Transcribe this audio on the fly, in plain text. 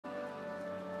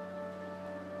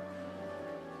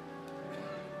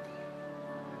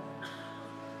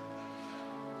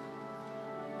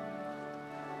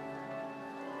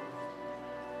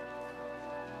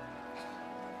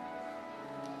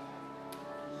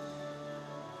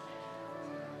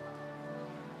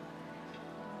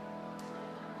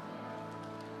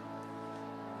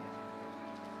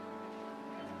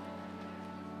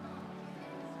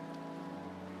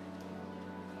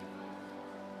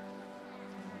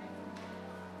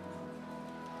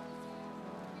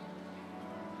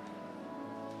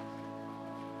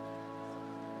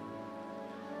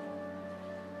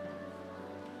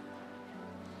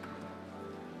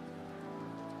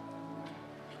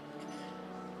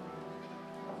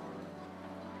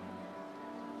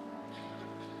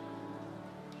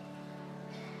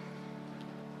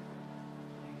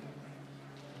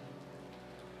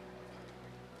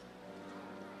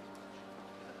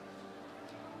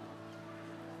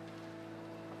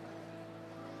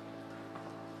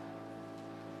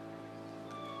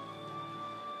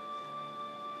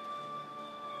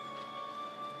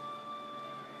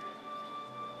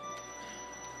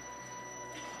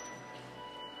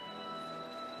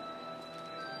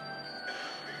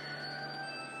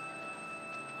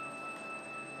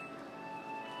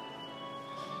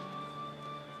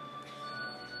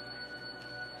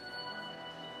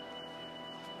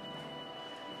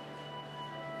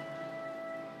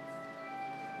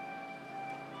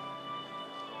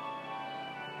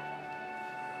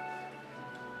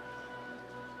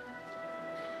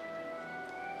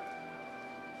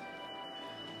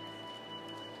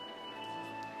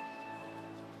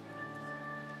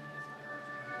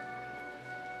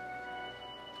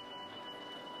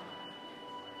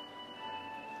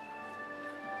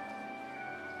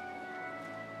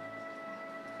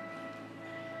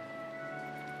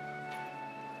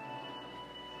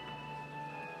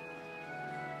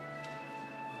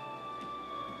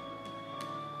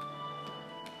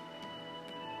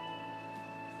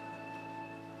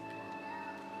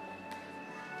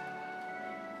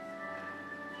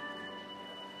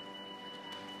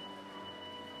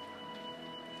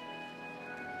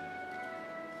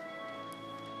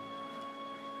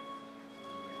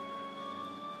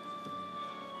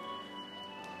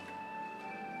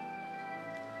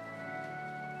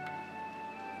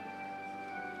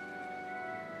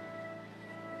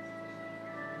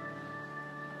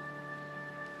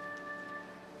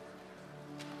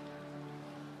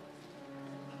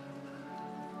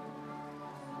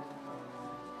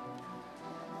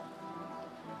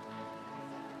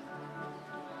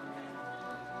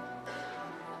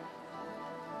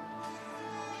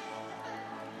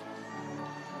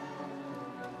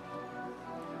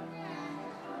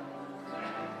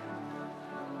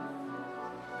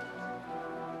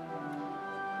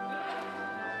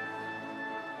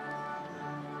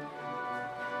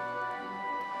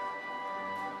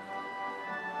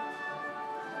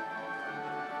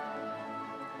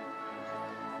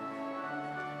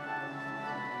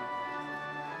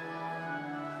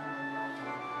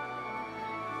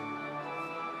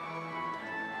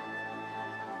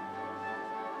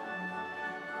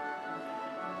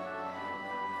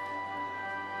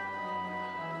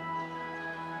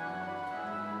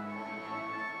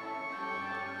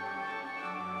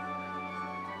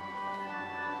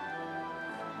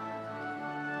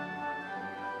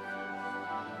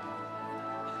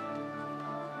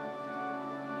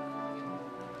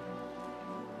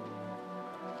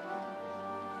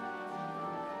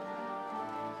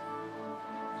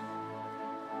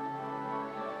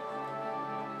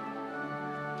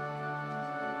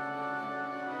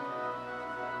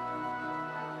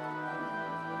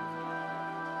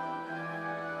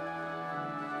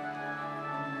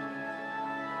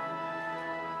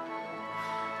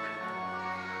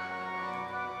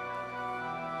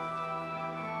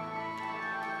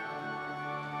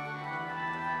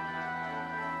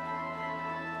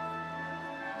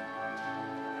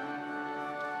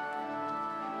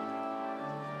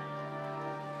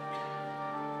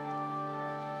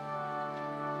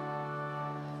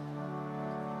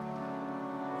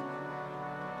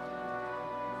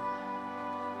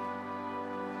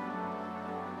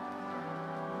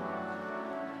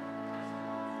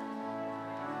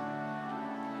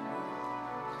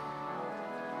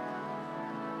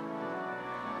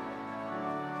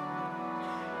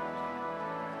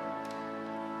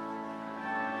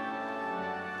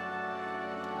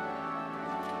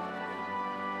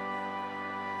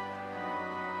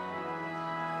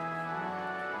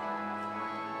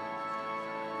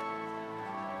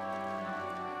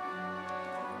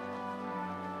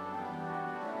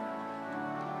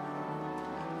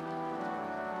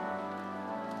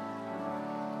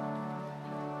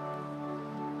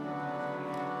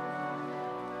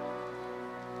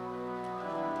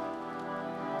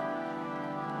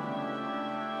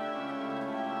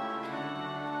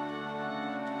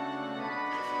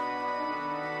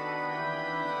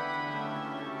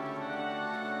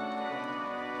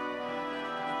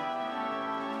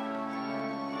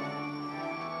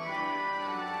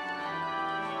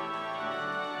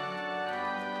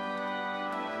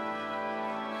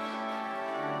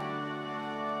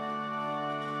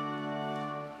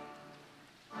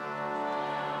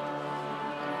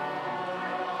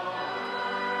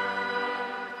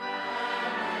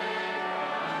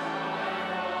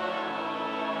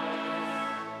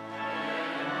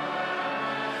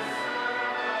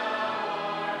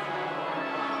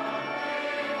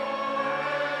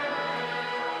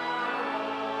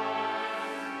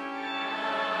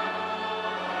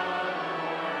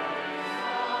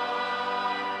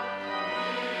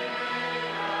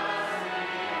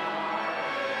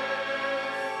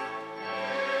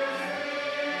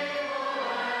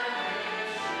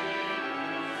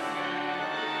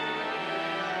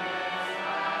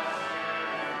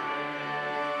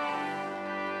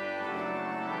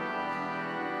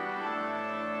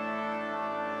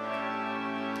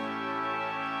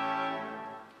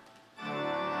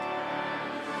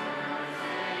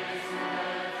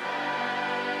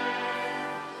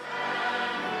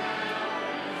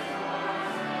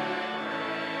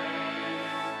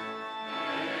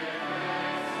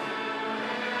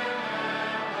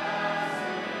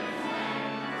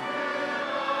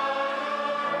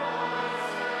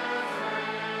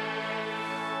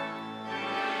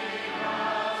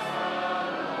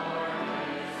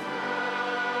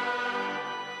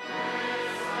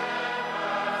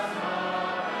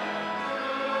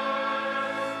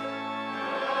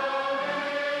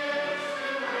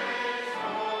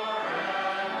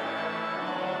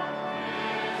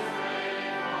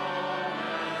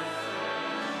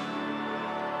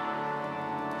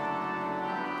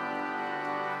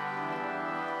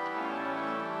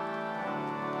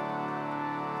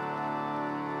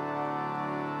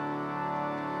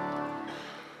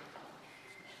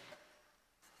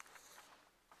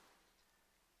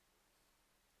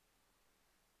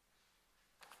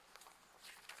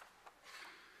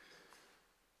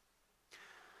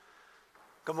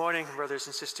Good morning, brothers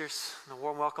and sisters, and a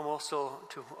warm welcome also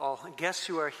to all guests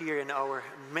who are here in our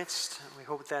midst. We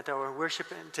hope that our worship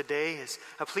today is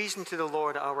pleasing to the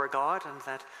Lord our God, and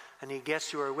that any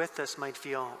guests who are with us might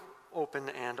feel open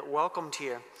and welcomed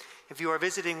here. If you are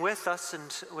visiting with us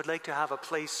and would like to have a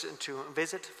place to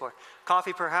visit for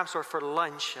coffee perhaps or for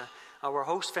lunch, our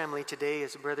host family today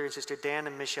is brother and sister Dan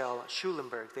and Michelle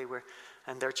Schulenberg.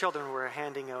 And their children were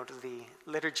handing out the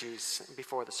liturgies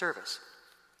before the service.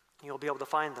 You'll be able to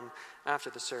find them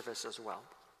after the service as well.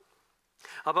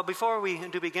 But before we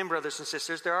do begin, brothers and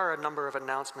sisters, there are a number of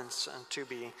announcements to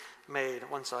be made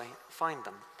once I find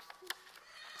them.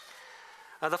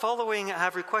 The following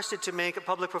have requested to make a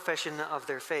public profession of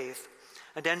their faith: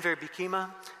 Denver Bikima,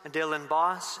 Dylan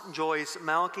Boss, Joyce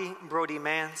Malky, Brody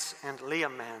Mance, and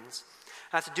Liam Mans.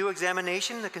 After due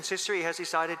examination, the consistory has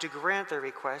decided to grant their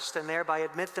request and thereby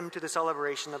admit them to the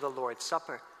celebration of the Lord's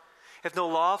Supper. If no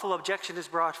lawful objection is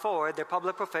brought forward, their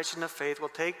public profession of faith will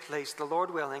take place, the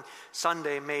Lord willing,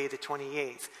 Sunday, May the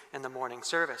 28th, in the morning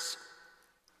service.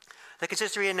 The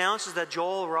consistory announces that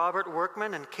Joel Robert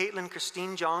Workman and Caitlin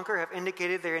Christine Jonker have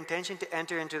indicated their intention to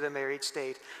enter into the married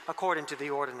state according to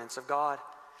the ordinance of God.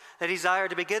 They desire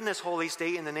to begin this holy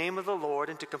state in the name of the Lord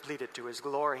and to complete it to his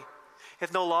glory.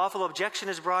 If no lawful objection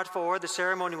is brought forward, the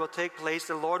ceremony will take place,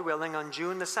 the Lord willing, on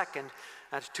June the 2nd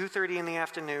at 2:30 in the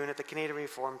afternoon at the Canadian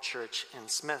Reformed Church in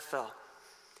Smithville.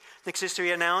 The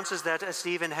consistory announces that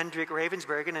Stephen Hendrik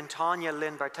Ravensbergen and Tanya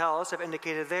Lynn Bartels have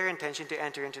indicated their intention to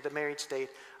enter into the married state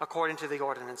according to the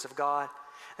ordinance of God.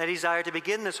 They desire to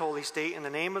begin this holy state in the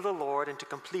name of the Lord and to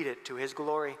complete it to his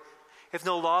glory. If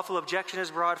no lawful objection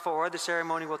is brought forward, the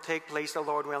ceremony will take place, the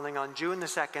Lord willing, on June the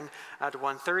 2nd at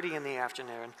 1:30 in the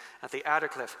afternoon at the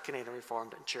Addercliff Canadian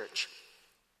Reformed Church.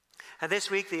 And this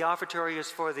week, the offertory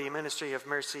is for the Ministry of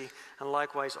Mercy, and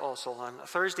likewise also on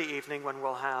Thursday evening when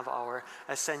we'll have our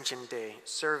Ascension Day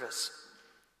service.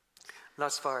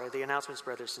 Thus far, the announcements,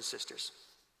 brothers and sisters.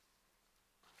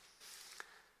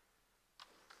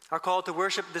 Our call to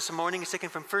worship this morning is taken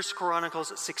from 1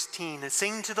 Chronicles 16.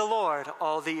 Sing to the Lord,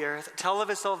 all the earth. Tell of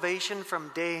his salvation from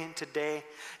day to day.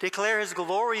 Declare his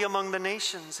glory among the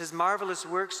nations, his marvelous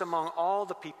works among all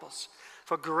the peoples.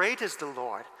 For great is the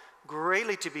Lord,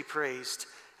 greatly to be praised,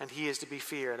 and he is to be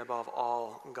feared above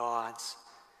all gods.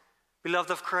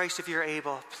 Beloved of Christ, if you're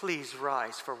able, please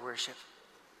rise for worship.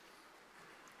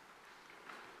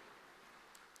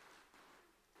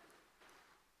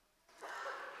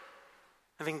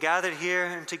 Having gathered here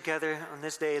and together on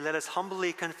this day, let us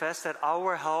humbly confess that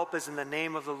our help is in the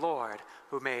name of the Lord,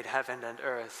 who made heaven and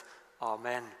earth.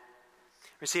 Amen.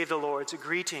 Receive the Lord's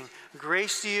greeting.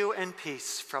 Grace to you and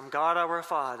peace from God our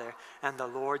Father and the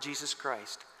Lord Jesus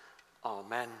Christ.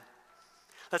 Amen.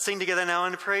 Let's sing together now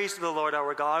in praise to the Lord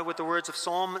our God with the words of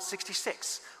Psalm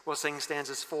 66. We'll sing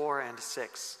stanzas 4 and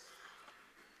 6.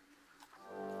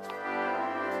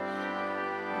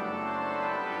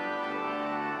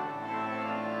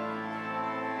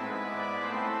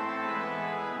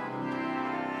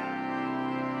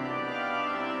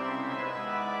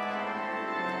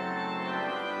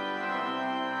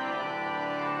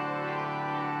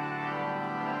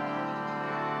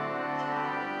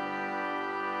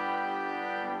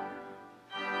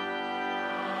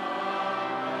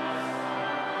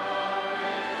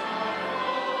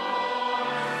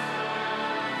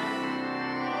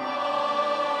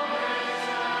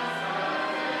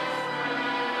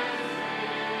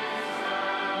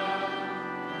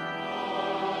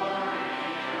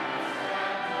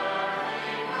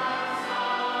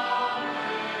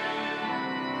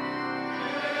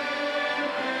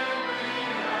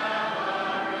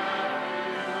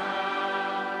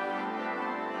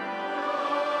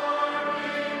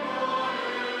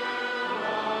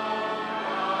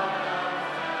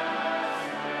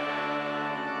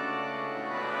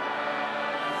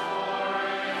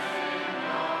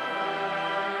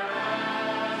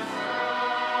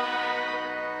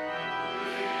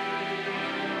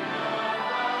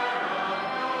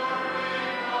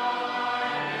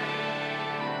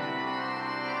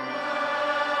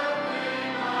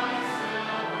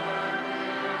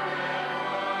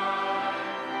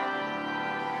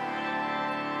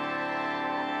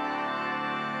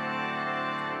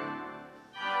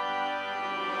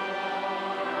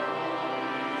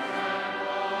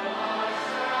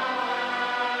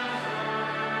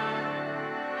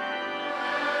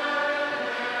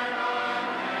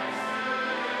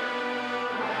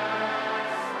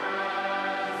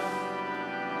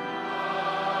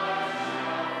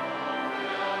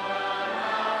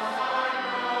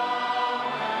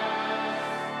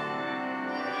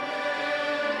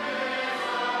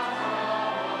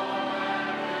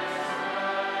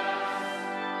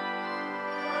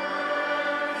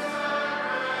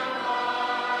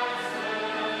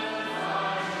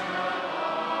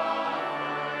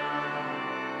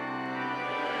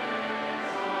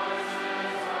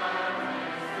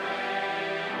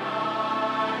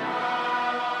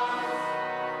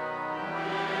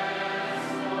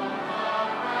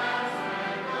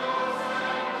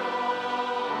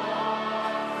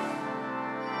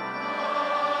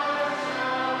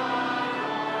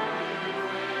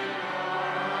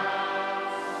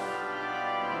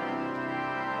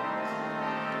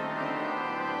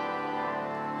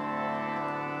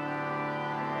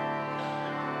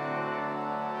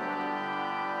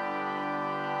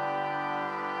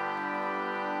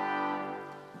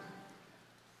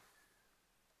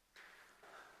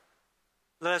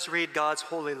 Let us read God's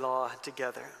holy law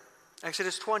together.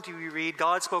 Exodus 20 we read,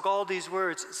 God spoke all these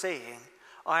words, saying,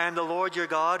 I am the Lord your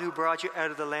God who brought you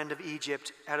out of the land of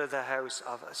Egypt, out of the house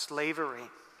of slavery.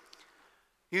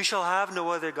 You shall have no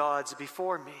other gods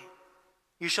before me.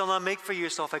 You shall not make for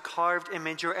yourself a carved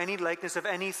image or any likeness of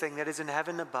anything that is in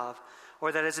heaven above,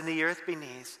 or that is in the earth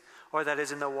beneath, or that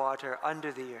is in the water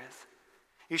under the earth.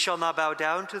 You shall not bow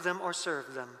down to them or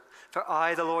serve them. For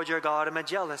I, the Lord your God, am a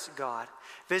jealous God,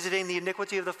 visiting the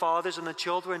iniquity of the fathers on the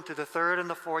children to the third and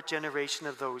the fourth generation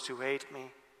of those who hate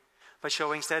me, but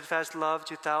showing steadfast love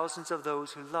to thousands of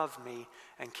those who love me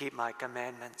and keep my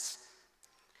commandments.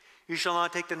 You shall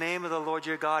not take the name of the Lord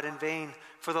your God in vain,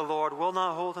 for the Lord will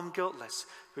not hold him guiltless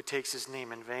who takes his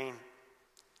name in vain.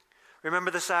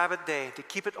 Remember the Sabbath day to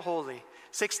keep it holy.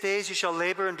 6 days you shall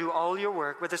labor and do all your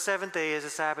work, but the seventh day is a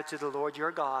Sabbath to the Lord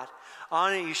your God.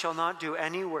 On it you shall not do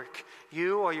any work,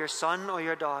 you or your son or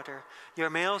your daughter, your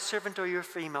male servant or your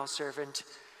female servant,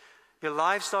 your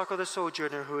livestock or the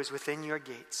sojourner who is within your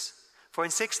gates. For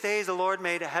in 6 days the Lord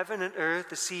made heaven and earth,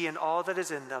 the sea and all that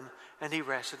is in them, and he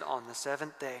rested on the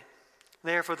seventh day.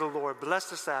 Therefore the Lord blessed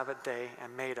the Sabbath day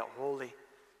and made it holy.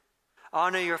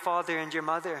 Honor your father and your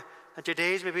mother, that your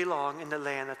days may be long in the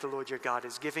land that the Lord your God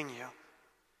is giving you.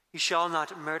 You shall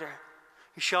not murder.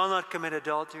 You shall not commit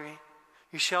adultery.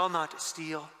 You shall not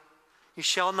steal. You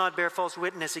shall not bear false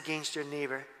witness against your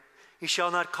neighbor. You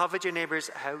shall not covet your neighbor's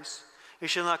house. You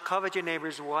shall not covet your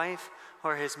neighbor's wife,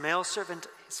 or his male servant,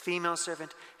 his female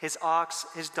servant, his ox,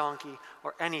 his donkey,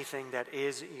 or anything that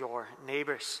is your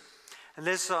neighbor's. And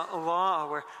this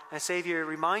law, where our Savior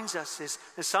reminds us, is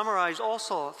summarized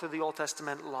also through the Old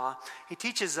Testament law. He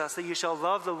teaches us that you shall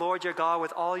love the Lord your God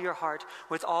with all your heart,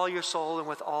 with all your soul, and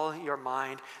with all your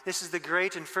mind. This is the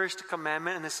great and first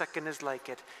commandment, and the second is like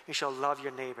it. You shall love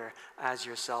your neighbor as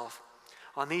yourself.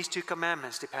 On these two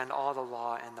commandments depend all the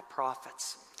law and the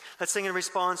prophets. Let's sing in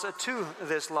response to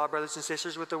this law, brothers and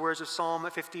sisters, with the words of Psalm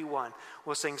 51.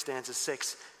 We'll sing stanzas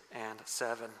 6 and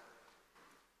 7.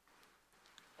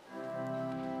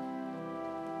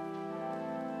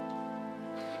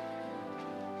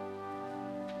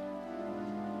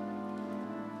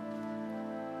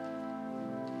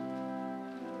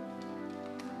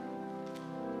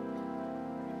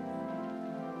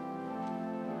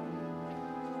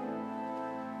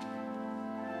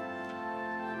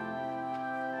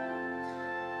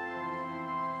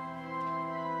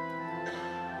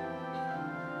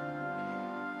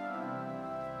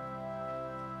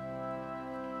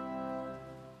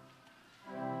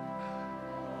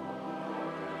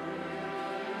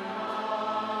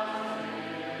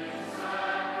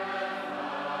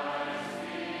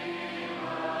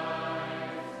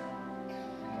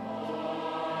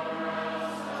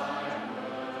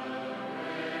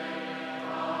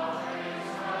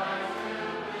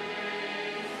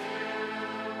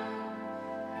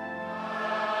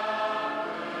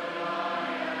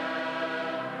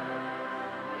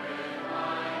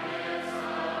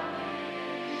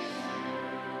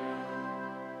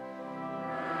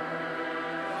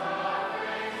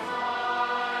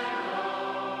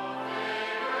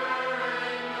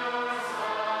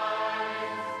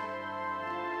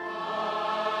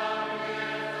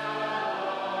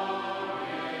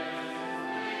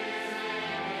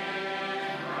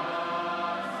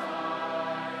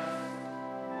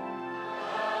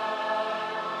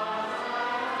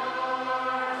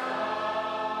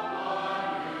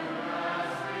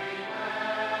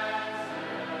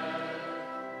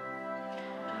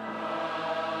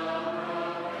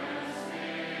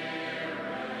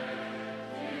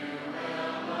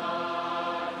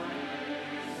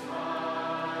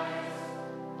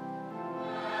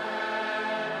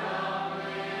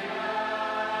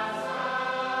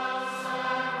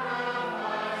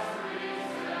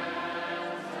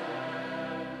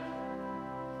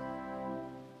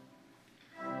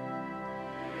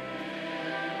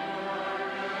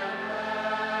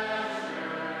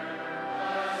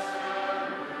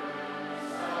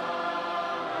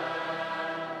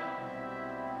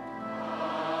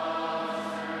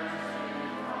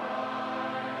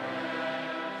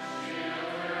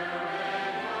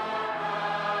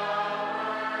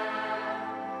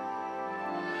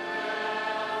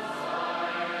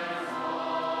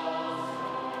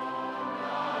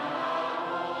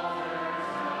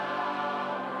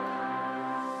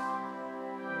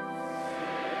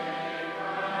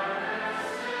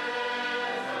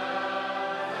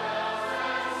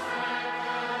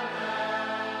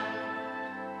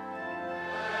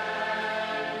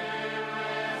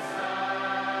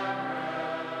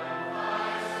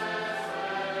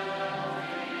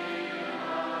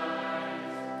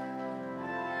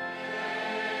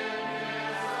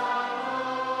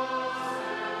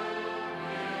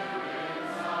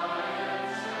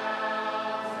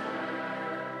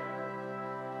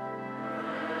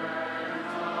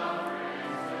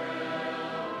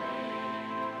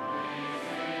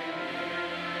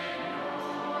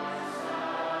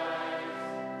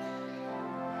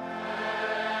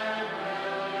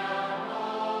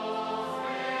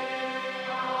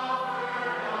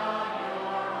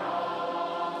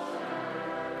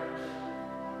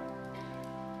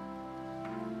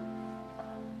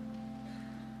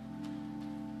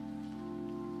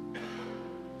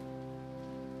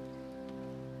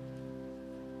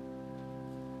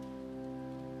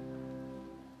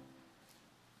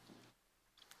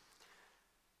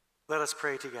 Let us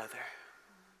pray together.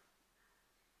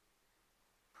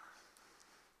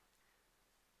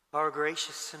 Our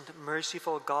gracious and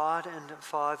merciful God and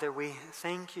Father, we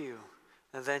thank you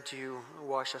that you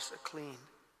wash us clean,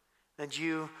 that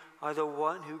you are the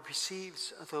one who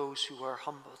receives those who are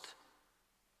humbled.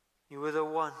 You are the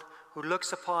one who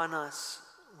looks upon us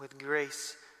with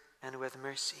grace and with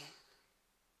mercy.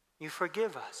 You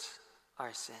forgive us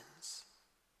our sins.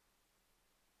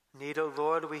 Indeed, O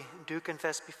Lord, we do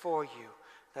confess before you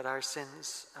that our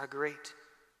sins are great,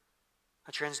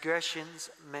 our transgressions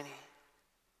many.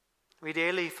 We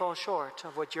daily fall short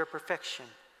of what your perfection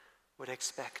would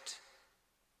expect.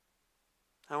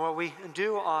 And what we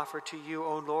do offer to you,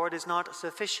 O Lord, is not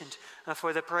sufficient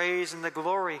for the praise and the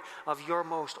glory of your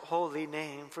most holy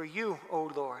name. For you,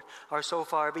 O Lord, are so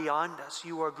far beyond us.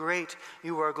 You are great,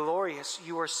 you are glorious,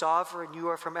 you are sovereign, you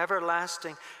are from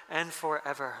everlasting and for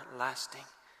everlasting.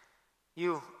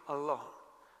 You alone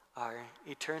are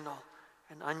eternal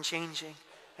and unchanging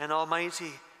and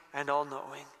almighty and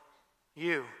all-knowing.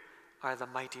 You are the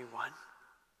mighty one.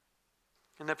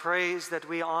 And the praise that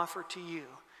we offer to you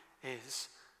is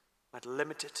but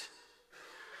limited.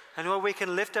 And what we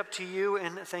can lift up to you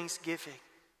in thanksgiving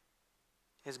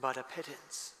is but a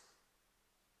pittance.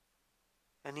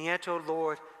 And yet, O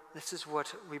Lord, this is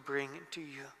what we bring to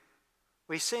you.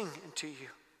 We sing to you.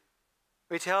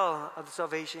 We tell of the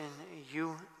salvation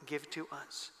you give to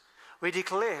us. We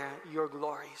declare your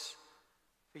glories.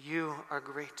 For you are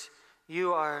great.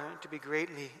 You are to be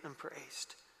greatly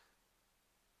praised.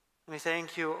 And we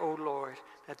thank you, O Lord,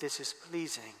 that this is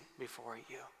pleasing before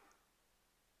you.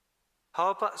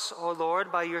 Help us, O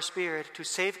Lord, by your Spirit to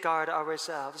safeguard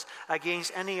ourselves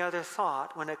against any other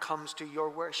thought when it comes to your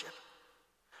worship.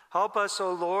 Help us,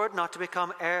 O Lord, not to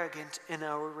become arrogant in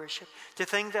our worship, to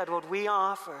think that what we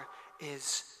offer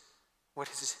is what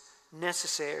is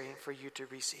necessary for you to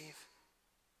receive.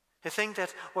 To think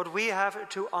that what we have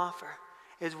to offer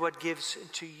is what gives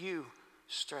to you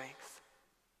strength,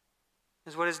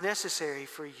 is what is necessary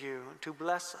for you to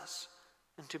bless us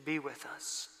and to be with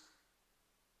us.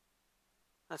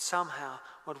 That somehow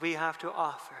what we have to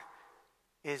offer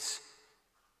is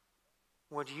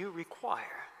what you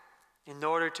require in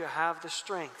order to have the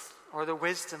strength or the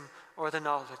wisdom or the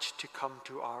knowledge to come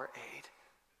to our aid.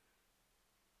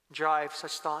 Drive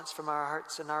such thoughts from our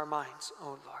hearts and our minds, O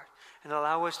Lord, and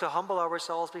allow us to humble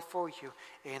ourselves before you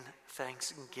in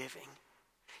thanksgiving.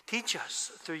 Teach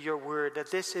us through your word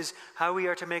that this is how we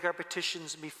are to make our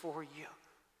petitions before you.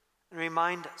 And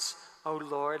remind us, O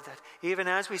Lord, that even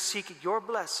as we seek your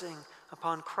blessing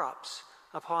upon crops,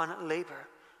 upon labor,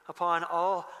 upon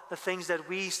all the things that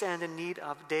we stand in need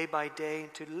of day by day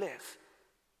to live,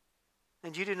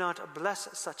 and you do not bless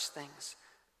such things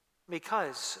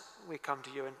because we come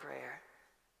to you in prayer.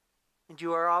 And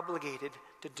you are obligated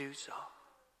to do so.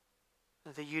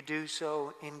 And that you do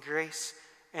so in grace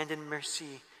and in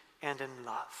mercy and in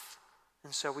love.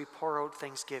 And so we pour out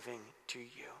thanksgiving to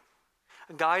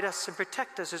you. Guide us and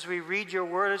protect us as we read your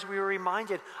word, as we are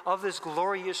reminded of this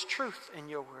glorious truth in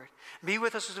your word. Be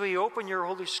with us as we open your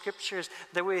holy scriptures,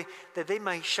 that they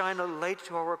may shine a light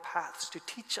to our paths, to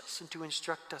teach us and to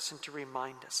instruct us and to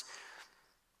remind us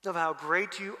of how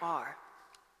great you are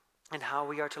and how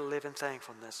we are to live in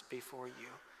thankfulness before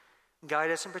you. Guide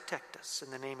us and protect us.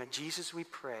 In the name of Jesus we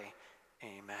pray.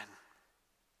 Amen.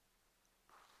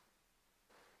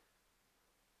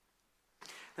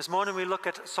 This morning we look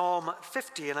at Psalm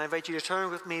 50, and I invite you to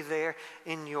turn with me there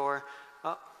in your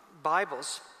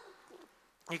Bibles.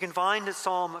 You can find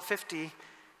Psalm 50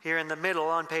 here in the middle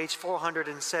on page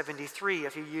 473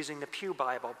 if you're using the Pew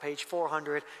Bible, page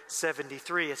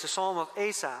 473. It's a psalm of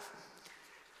Asaph.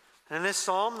 And in this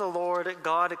psalm, the Lord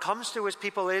God comes to his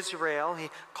people Israel. He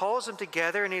calls them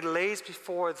together and he lays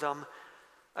before them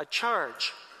a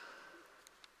charge.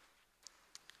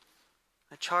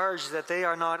 A charge that they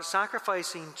are not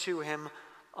sacrificing to him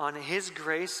on his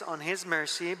grace, on his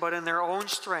mercy, but in their own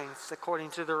strength, according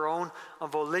to their own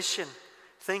volition,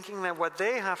 thinking that what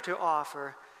they have to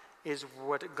offer is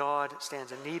what God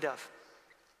stands in need of.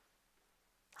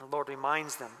 The Lord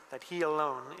reminds them that he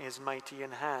alone is mighty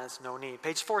and has no need.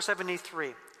 Page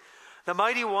 473. The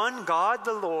mighty one, God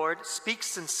the Lord,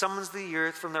 speaks and summons the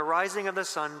earth from the rising of the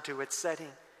sun to its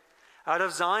setting. Out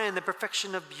of Zion, the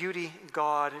perfection of beauty,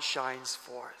 God shines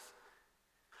forth.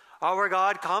 Our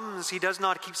God comes, he does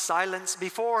not keep silence.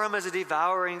 Before him is a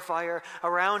devouring fire,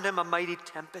 around him a mighty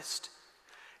tempest.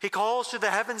 He calls to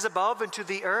the heavens above and to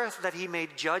the earth that he may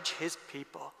judge his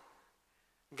people.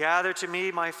 Gather to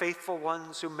me, my faithful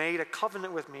ones, who made a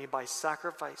covenant with me by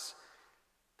sacrifice.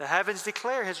 The heavens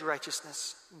declare his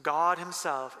righteousness. God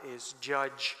himself is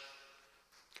judge.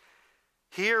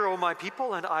 Hear, O my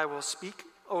people, and I will speak.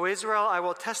 O Israel, I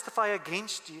will testify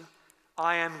against you.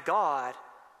 I am God,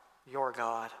 your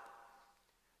God.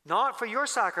 Not for your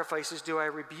sacrifices do I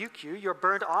rebuke you. Your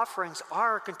burnt offerings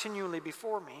are continually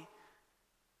before me.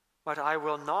 But I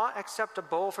will not accept a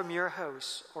bull from your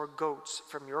house or goats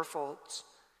from your folds.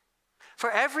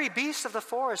 For every beast of the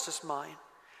forest is mine,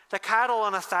 the cattle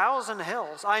on 1,000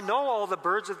 hills. I know all the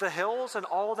birds of the hills, and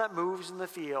all that moves in the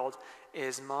field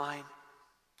is mine.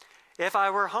 If I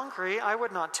were hungry, I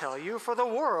would not tell you, for the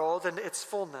world and its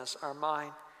fullness are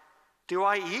mine. Do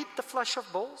I eat the flesh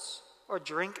of bulls or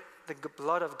drink the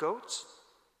blood of goats?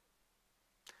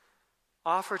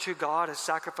 Offer to God a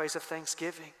sacrifice of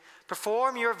thanksgiving.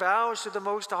 Perform your vows to the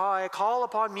Most High. Call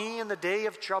upon me in the day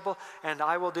of trouble, and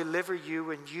I will deliver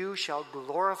you, and you shall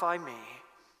glorify me.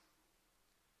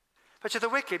 But to the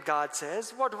wicked, God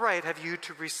says, what right have you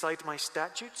to recite my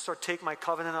statutes or take my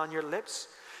covenant on your lips?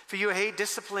 For you hate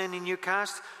discipline, and you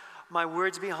cast my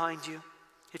words behind you.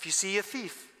 If you see a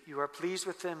thief, you are pleased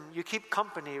with him. You keep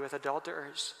company with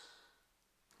adulterers.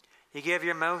 You give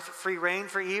your mouth free rein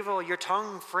for evil. Your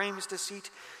tongue frames deceit.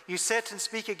 You sit and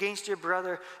speak against your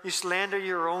brother. You slander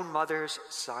your own mother's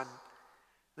son.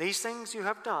 These things you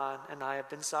have done, and I have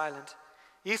been silent.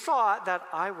 You thought that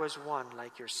I was one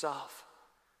like yourself.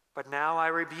 But now I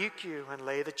rebuke you and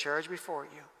lay the charge before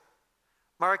you.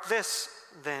 Mark this,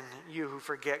 then, you who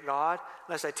forget God,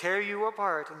 lest I tear you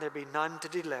apart and there be none to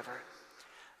deliver.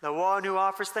 The one who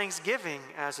offers thanksgiving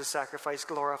as a sacrifice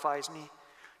glorifies me.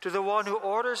 To the one who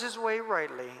orders his way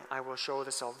rightly, I will show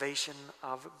the salvation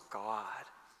of God.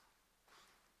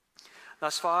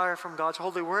 Thus far from God's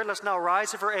holy word, let's now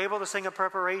rise if we're able to sing a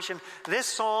preparation. This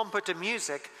psalm put to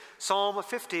music, Psalm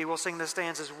 50, we'll sing the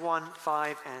stanzas 1,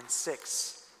 5, and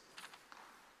 6.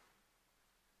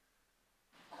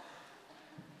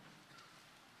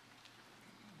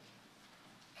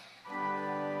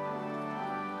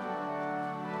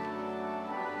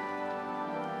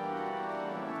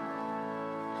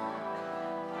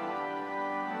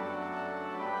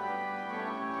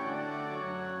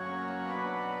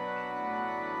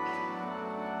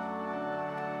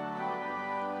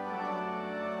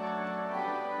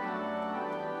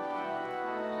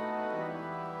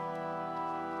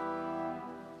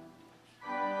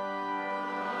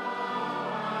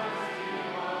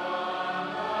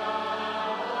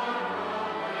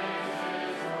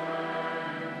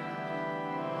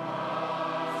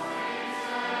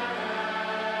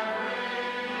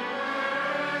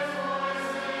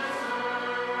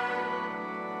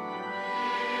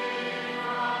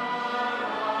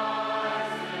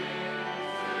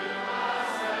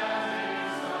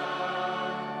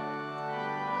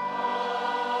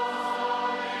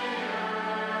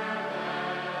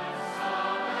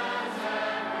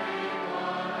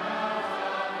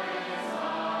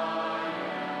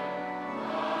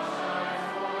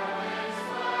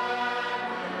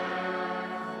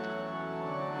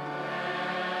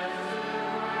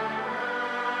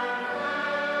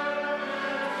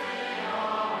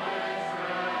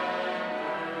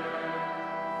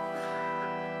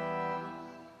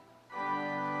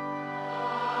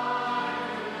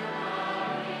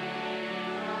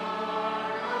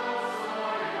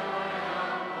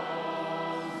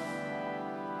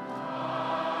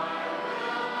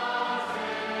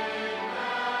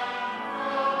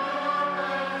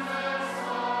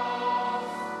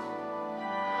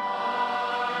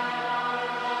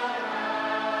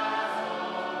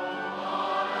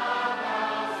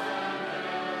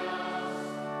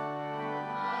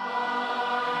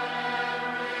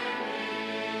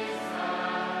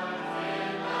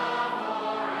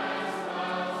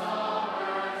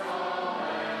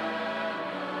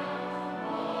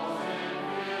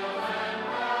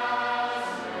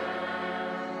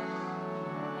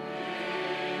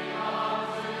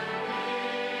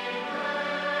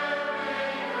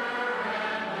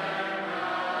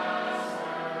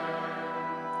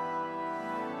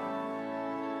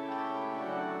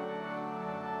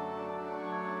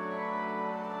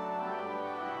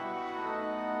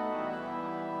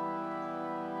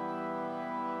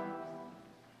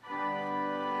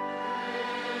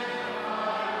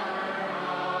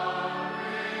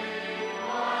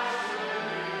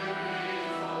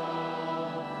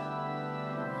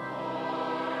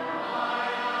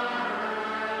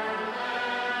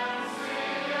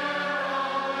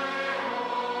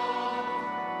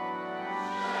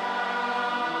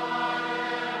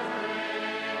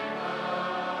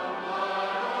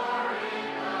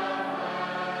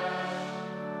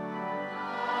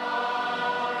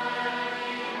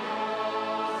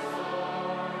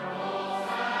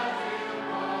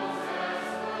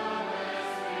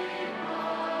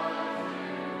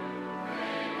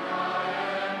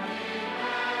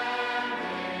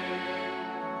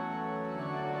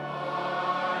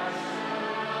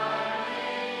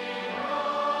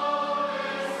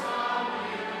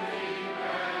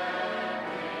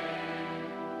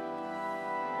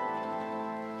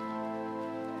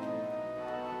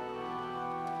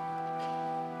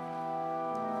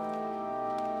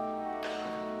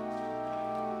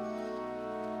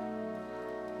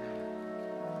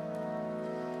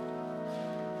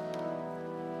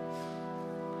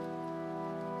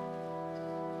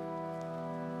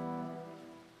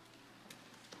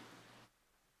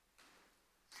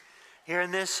 Here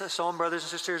in this psalm, brothers and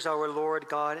sisters, our Lord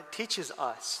God teaches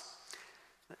us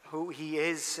who he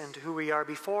is and who we are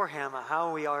before him,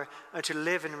 how we are to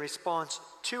live in response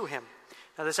to him.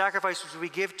 Now, the sacrifices we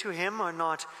give to him are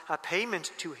not a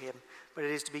payment to him, but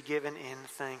it is to be given in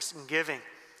thanksgiving.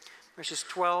 Verses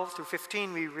 12 through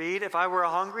 15 we read, "If I were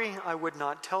hungry, I would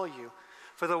not tell you,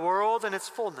 for the world and its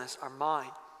fullness are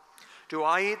mine. Do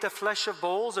I eat the flesh of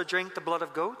bulls or drink the blood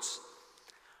of goats?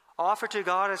 Offer to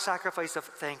God a sacrifice of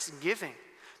thanksgiving.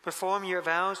 Perform your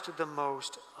vows to the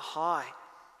Most High.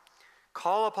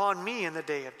 Call upon me in the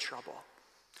day of trouble.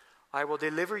 I will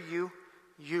deliver you.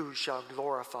 You shall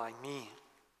glorify me."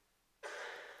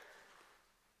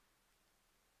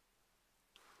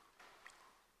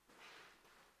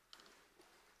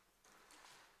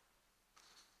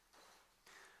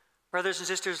 Brothers and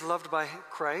sisters loved by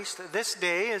Christ, this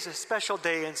day is a special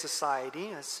day in society.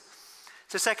 It's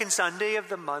the second Sunday of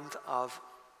the month of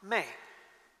May.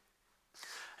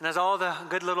 And as all the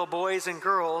good little boys and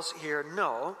girls here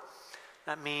know,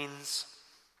 that means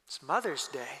it's Mother's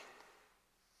Day.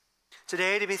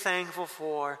 Today to be thankful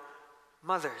for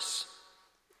mothers,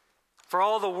 for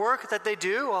all the work that they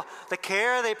do, all the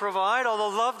care they provide, all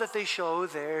the love that they show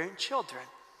their children.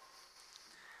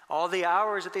 All the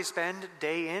hours that they spend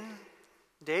day in,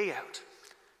 day out,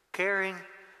 caring,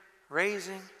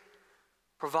 raising,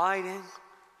 providing,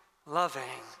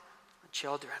 loving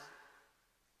children.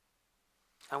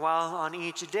 And while on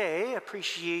each day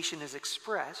appreciation is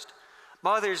expressed,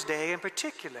 Mother's Day in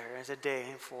particular is a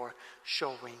day for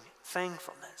showing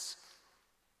thankfulness.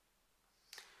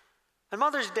 And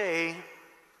Mother's Day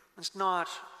is not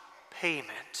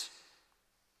payment.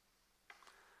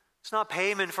 It's not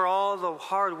payment for all the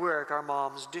hard work our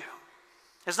moms do.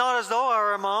 It's not as though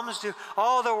our moms do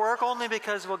all the work only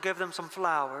because we'll give them some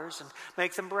flowers and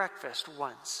make them breakfast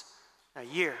once a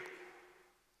year.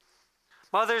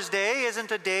 Mother's Day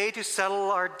isn't a day to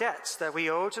settle our debts that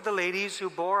we owe to the ladies who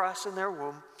bore us in their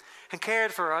womb and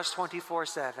cared for us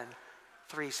 24/7,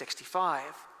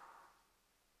 365.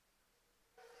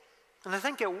 And I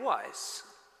think it was.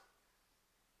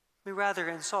 Be rather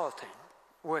insulting,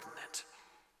 wouldn't it?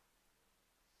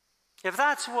 If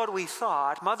that's what we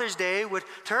thought, Mother's Day would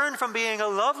turn from being a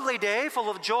lovely day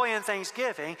full of joy and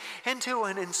thanksgiving into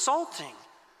an insulting,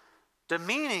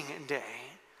 demeaning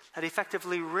day that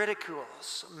effectively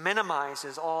ridicules,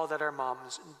 minimizes all that our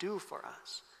moms do for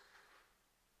us.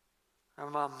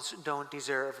 Our moms don't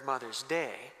deserve Mother's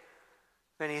Day.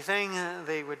 If anything,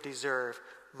 they would deserve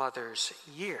Mother's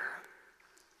Year.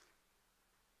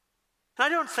 And I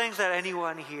don't think that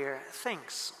anyone here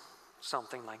thinks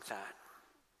something like that.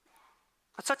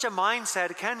 But such a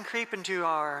mindset can creep into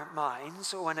our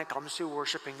minds when it comes to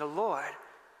worshiping the Lord.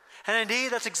 And indeed,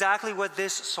 that's exactly what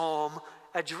this psalm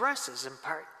addresses in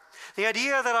part. The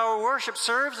idea that our worship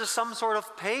serves as some sort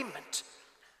of payment,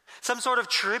 some sort of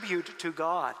tribute to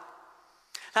God.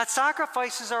 That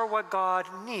sacrifices are what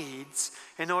God needs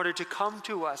in order to come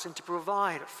to us and to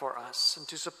provide for us and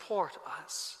to support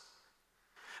us.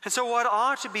 And so what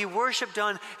ought to be worship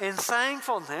done in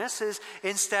thankfulness is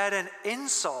instead an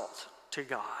insult to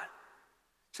God,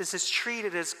 since it's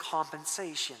treated as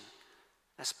compensation,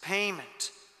 as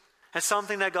payment, as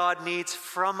something that God needs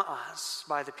from us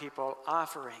by the people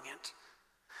offering it.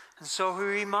 And so he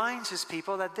reminds his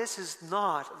people that this is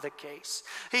not the case.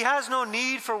 He has no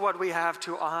need for what we have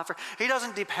to offer. He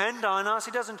doesn't depend on us.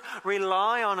 He doesn't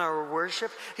rely on our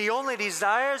worship. He only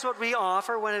desires what we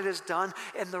offer when it is done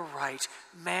in the right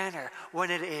manner,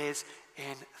 when it is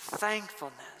in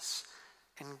thankfulness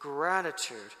and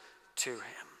gratitude to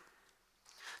him.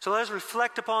 So let us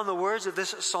reflect upon the words of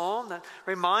this psalm that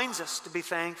reminds us to be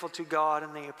thankful to God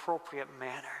in the appropriate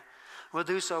manner. We'll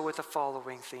do so with the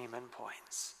following theme and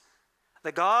points.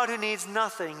 The God who needs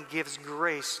nothing gives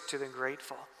grace to the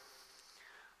grateful.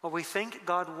 What we think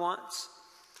God wants,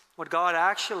 what God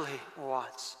actually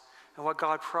wants, and what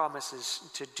God promises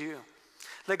to do.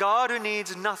 The God who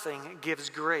needs nothing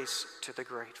gives grace to the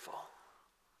grateful.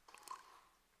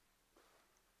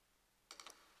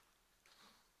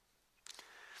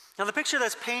 Now, the picture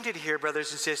that's painted here,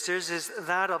 brothers and sisters, is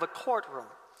that of a courtroom.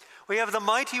 We have the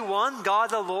mighty one,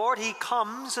 God the Lord. He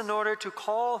comes in order to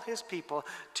call his people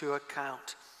to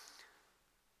account.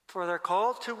 For they're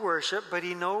called to worship, but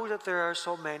he knows that there are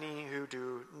so many who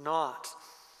do not.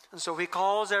 And so he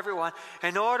calls everyone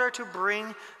in order to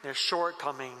bring their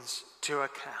shortcomings to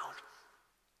account.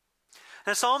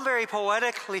 The psalm very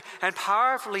poetically and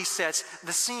powerfully sets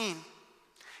the scene.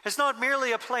 It's not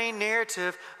merely a plain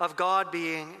narrative of God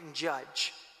being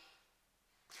judge.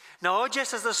 No,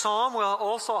 just as the psalm will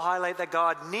also highlight that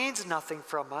God needs nothing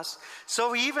from us,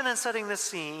 so even in setting the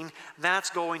scene, that's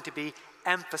going to be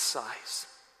emphasize.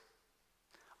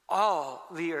 All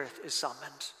the earth is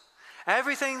summoned.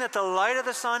 Everything that the light of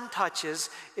the sun touches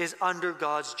is under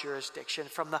God's jurisdiction,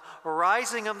 from the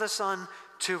rising of the sun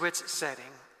to its setting.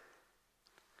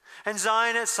 And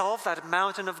Zion itself, that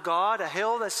mountain of God, a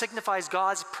hill that signifies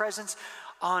God's presence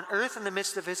on earth in the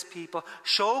midst of his people,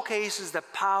 showcases the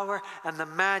power and the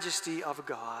majesty of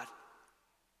God.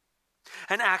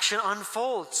 And action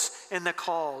unfolds in the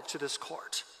call to this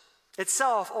court,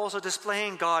 itself also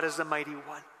displaying God as the mighty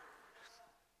one.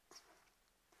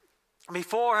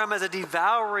 Before him is a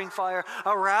devouring fire,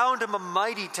 around him a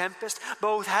mighty tempest.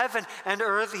 Both heaven and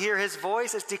earth hear his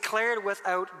voice. It's declared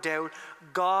without doubt,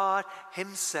 God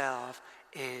himself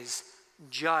is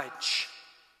judge.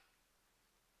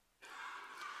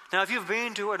 Now, if you've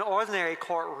been to an ordinary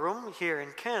courtroom here in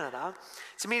Canada,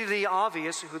 it's immediately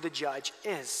obvious who the judge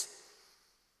is.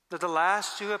 They're the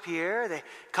last to appear. They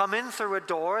come in through a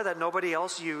door that nobody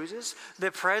else uses.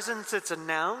 The presence that's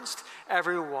announced,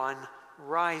 everyone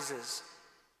rises.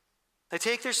 They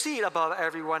take their seat above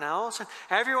everyone else, and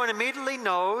everyone immediately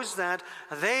knows that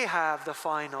they have the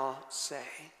final say.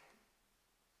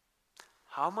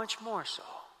 How much more so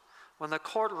when the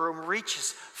courtroom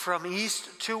reaches from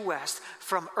east to west,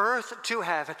 from earth to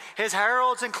heaven? His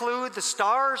heralds include the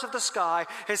stars of the sky.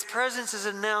 His presence is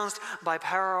announced by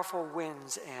powerful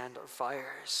winds and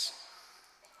fires.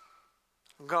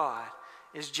 God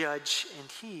is judge,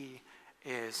 and he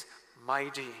is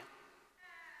mighty.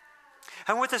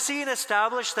 And with the scene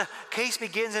established, the case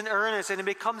begins in earnest, and it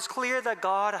becomes clear that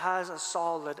God has a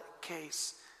solid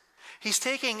case. He's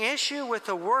taking issue with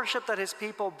the worship that his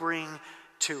people bring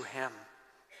to him.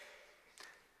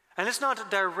 And it's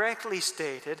not directly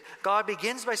stated. God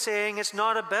begins by saying it's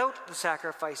not about the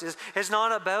sacrifices. It's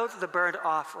not about the burnt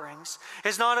offerings.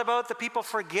 It's not about the people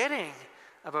forgetting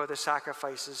about the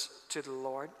sacrifices to the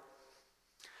Lord.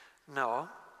 No.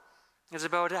 It's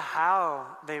about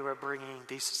how they were bringing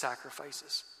these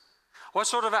sacrifices. What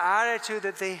sort of attitude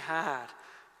that they had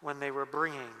when they were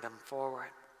bringing them forward.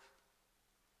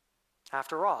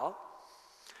 After all,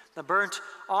 the burnt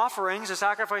offerings, the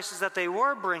sacrifices that they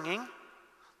were bringing,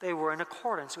 they were in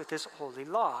accordance with this holy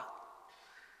law.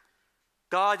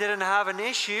 God didn't have an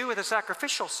issue with the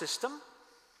sacrificial system.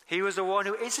 He was the one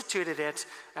who instituted it.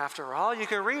 After all, you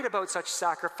can read about such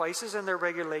sacrifices and their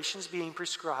regulations being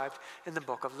prescribed in the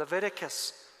book of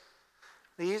Leviticus.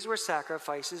 These were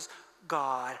sacrifices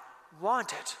God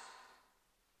wanted.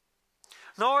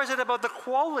 Nor is it about the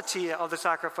quality of the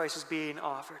sacrifices being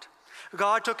offered.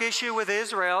 God took issue with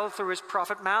Israel through his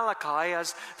prophet Malachi,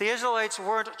 as the Israelites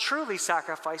weren't truly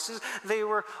sacrifices. They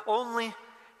were only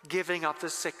giving up the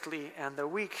sickly and the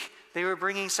weak. They were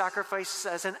bringing sacrifices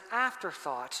as an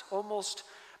afterthought, almost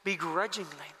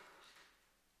begrudgingly.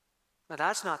 But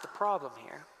that's not the problem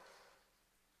here.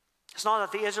 It's not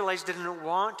that the Israelites didn't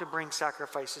want to bring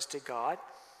sacrifices to God.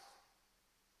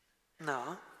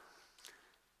 No.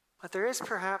 But there is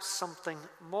perhaps something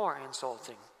more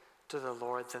insulting to the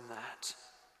Lord than that.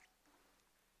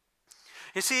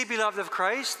 You see, beloved of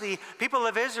Christ, the people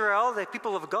of Israel, the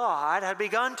people of God, had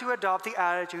begun to adopt the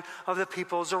attitude of the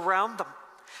peoples around them.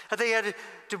 That they had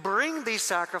to bring these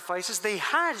sacrifices, they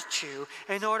had to,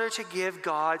 in order to give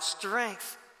God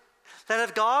strength. That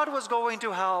if God was going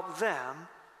to help them,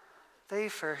 they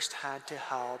first had to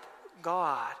help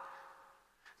God.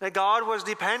 That God was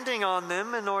depending on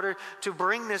them in order to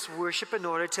bring this worship, in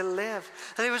order to live.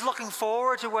 That he was looking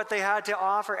forward to what they had to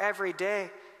offer every day.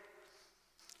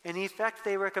 In effect,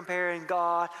 they were comparing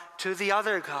God to the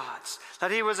other gods.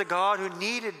 That he was a God who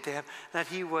needed them, that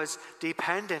he was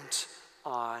dependent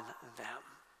on them.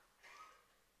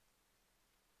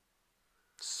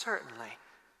 Certainly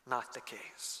not the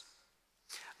case.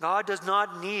 God does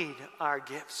not need our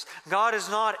gifts. God is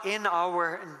not in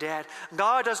our debt.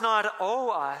 God does not owe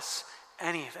us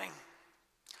anything.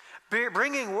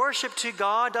 Bringing worship to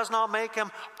God does not make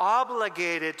him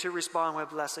obligated to respond with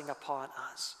blessing upon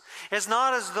us. It's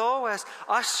not as though as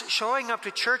us showing up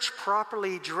to church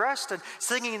properly dressed and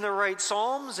singing the right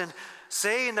psalms and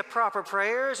saying the proper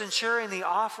prayers, ensuring the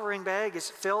offering bag is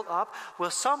filled up,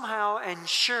 will somehow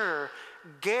ensure,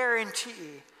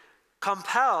 guarantee,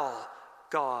 compel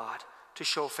God to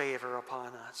show favor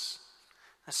upon us.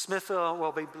 That Smithville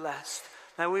will be blessed,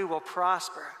 that we will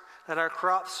prosper, that our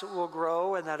crops will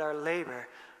grow, and that our labor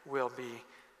will be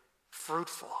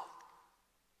fruitful.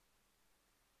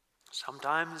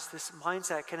 Sometimes this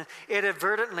mindset can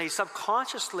inadvertently,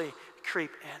 subconsciously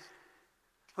creep in.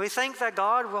 We think that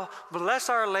God will bless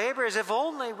our labors if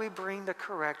only we bring the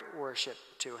correct worship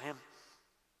to him.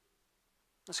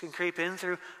 This can creep in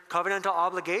through covenantal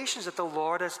obligations that the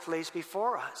Lord has placed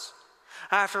before us.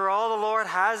 After all, the Lord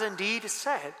has indeed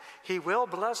said he will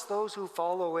bless those who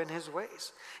follow in his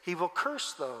ways. He will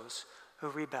curse those who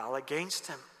rebel against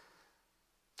him.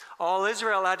 All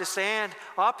Israel had to stand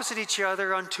opposite each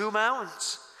other on two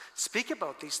mountains. Speak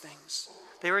about these things.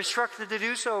 They were instructed to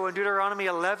do so in Deuteronomy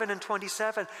 11 and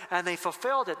 27, and they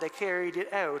fulfilled it. They carried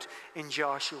it out in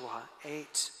Joshua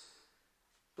 8.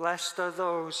 Blessed are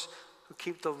those who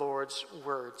keep the Lord's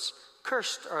words.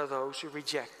 Cursed are those who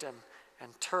reject him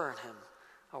and turn him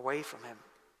away from him.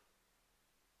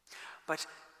 But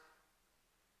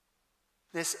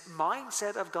this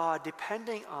mindset of God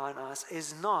depending on us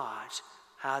is not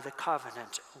how the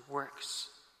covenant works.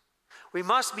 We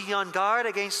must be on guard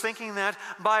against thinking that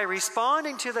by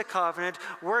responding to the covenant,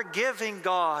 we're giving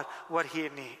God what he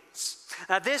needs.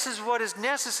 Now, this is what is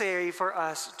necessary for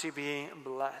us to be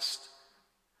blessed.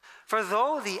 For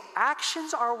though the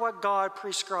actions are what God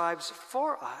prescribes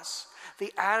for us,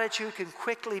 the attitude can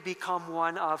quickly become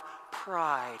one of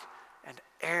pride and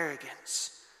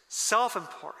arrogance,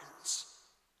 self-importance.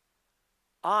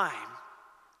 I'm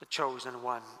the chosen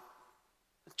one,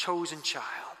 the chosen child.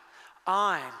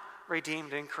 I'm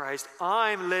redeemed in Christ.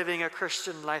 I'm living a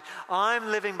Christian life. I'm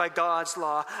living by God's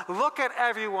law. Look at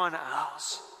everyone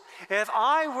else. If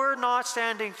I were not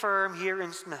standing firm here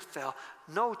in Smithville,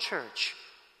 no church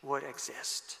would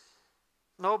exist.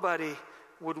 Nobody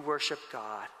would worship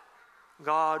God.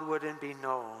 God wouldn't be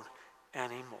known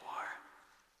anymore.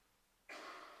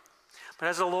 But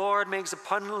as the Lord makes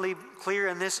abundantly clear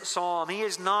in this psalm, he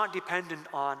is not dependent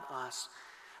on us.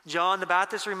 John the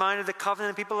Baptist reminded the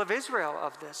covenant people of Israel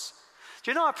of this.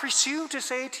 Do not presume to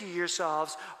say to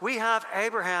yourselves, we have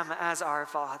Abraham as our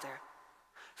father.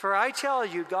 For I tell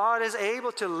you, God is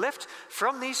able to lift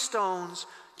from these stones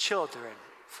children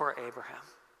for Abraham.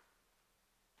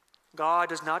 God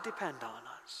does not depend on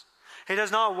us. He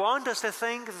does not want us to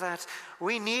think that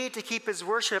we need to keep his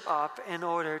worship up in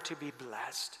order to be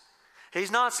blessed.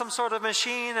 He's not some sort of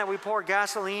machine that we pour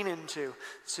gasoline into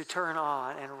to turn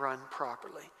on and run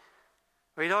properly.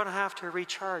 We don't have to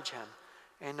recharge him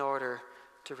in order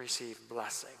to receive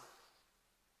blessing.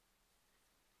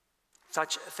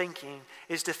 Such thinking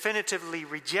is definitively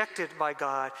rejected by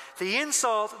God. The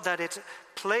insult that it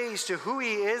plays to who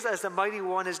he is as the mighty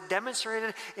one is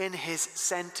demonstrated in his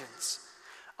sentence.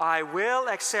 I will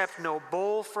accept no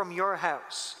bowl from your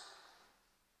house.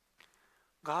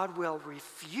 God will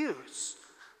refuse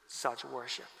such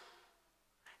worship.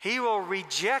 He will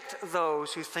reject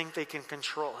those who think they can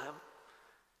control him.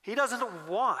 He doesn't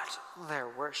want their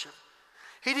worship.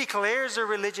 He declares their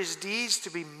religious deeds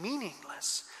to be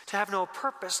meaningless, to have no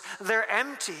purpose. They're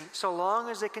empty so long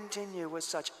as they continue with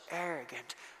such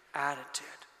arrogant attitude.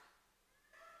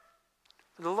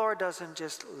 The Lord doesn't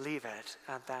just leave it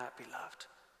at that, beloved.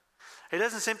 He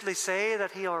doesn't simply say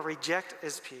that he'll reject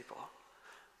his people,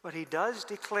 but he does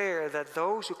declare that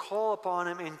those who call upon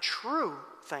him in true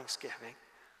thanksgiving,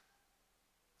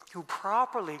 who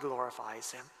properly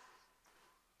glorifies him,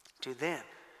 to them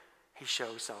he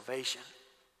shows salvation.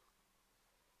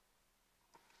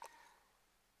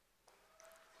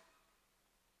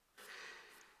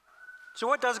 So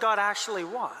what does God actually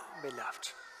want, beloved?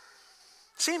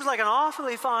 Seems like an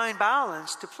awfully fine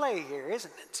balance to play here,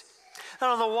 isn't it? And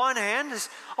on the one hand, is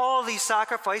all these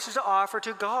sacrifices to offer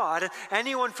to God. And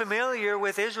anyone familiar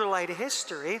with Israelite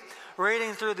history,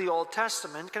 reading through the Old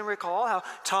Testament, can recall how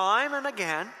time and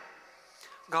again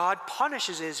God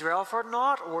punishes Israel for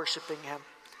not worshiping him,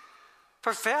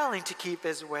 for failing to keep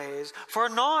his ways, for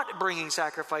not bringing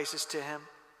sacrifices to him.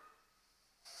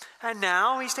 And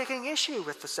now he's taking issue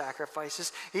with the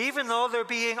sacrifices, even though they're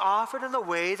being offered in the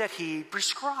way that he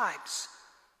prescribes.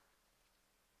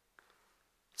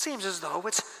 It seems as though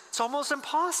it's almost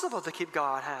impossible to keep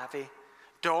God happy.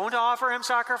 Don't offer him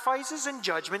sacrifices and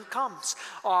judgment comes.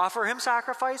 Offer him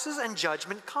sacrifices and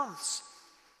judgment comes.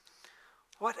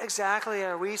 What exactly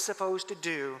are we supposed to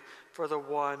do for the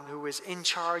one who is in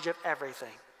charge of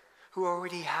everything, who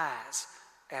already has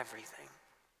everything?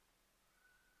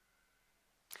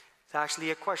 It's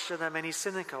actually a question that many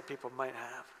cynical people might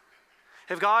have.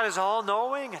 If God is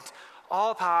all-knowing and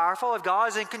all-powerful, if God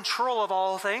is in control of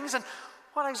all things, then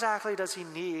what exactly does he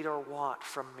need or want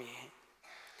from me?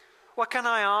 What can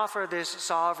I offer this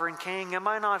sovereign king? Am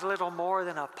I not little more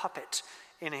than a puppet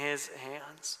in his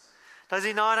hands? Does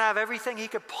he not have everything he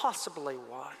could possibly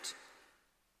want?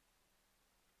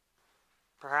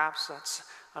 Perhaps that's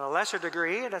on a lesser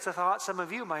degree, that's a thought some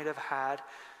of you might have had,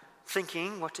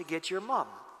 thinking what to get your mom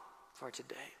for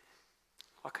today.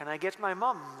 What can I get my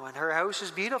mom when her house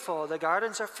is beautiful, the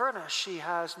gardens are furnished, she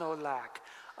has no lack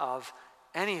of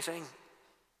anything?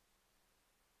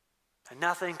 And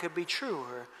nothing could be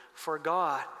truer for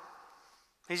God.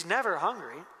 He's never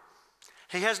hungry.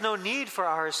 He has no need for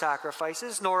our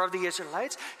sacrifices, nor of the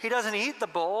Israelites. He doesn't eat the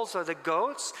bulls or the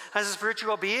goats. As a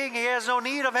spiritual being, he has no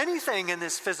need of anything in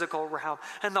this physical realm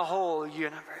and the whole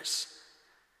universe.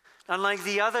 Unlike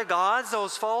the other gods,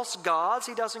 those false gods,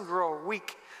 he doesn't grow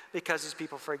weak because his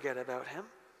people forget about him.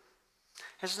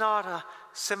 It's not a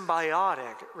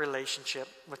symbiotic relationship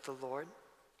with the Lord.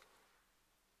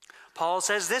 Paul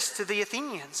says this to the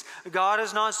Athenians: God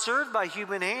is not served by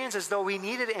human hands as though he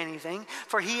needed anything,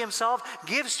 for he himself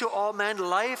gives to all men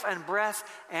life and breath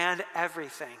and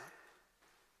everything.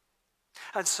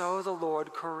 And so the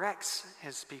Lord corrects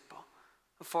his people.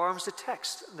 Forms the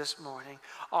text this morning.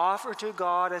 Offer to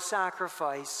God a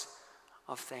sacrifice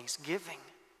of thanksgiving.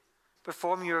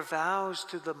 Perform your vows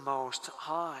to the Most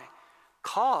High.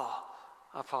 Call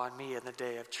upon me in the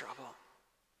day of trouble.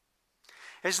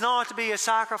 It's not to be a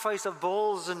sacrifice of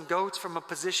bulls and goats from a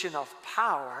position of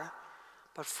power,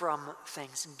 but from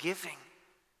thanksgiving.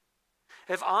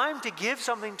 If I'm to give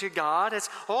something to God, it's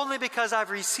only because I've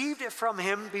received it from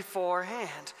him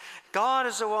beforehand. God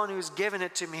is the one who's given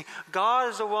it to me. God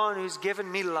is the one who's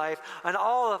given me life. And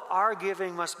all of our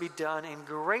giving must be done in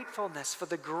gratefulness for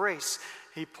the grace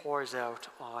he pours out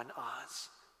on us.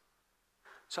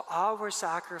 So our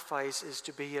sacrifice is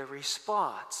to be a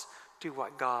response to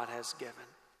what God has given.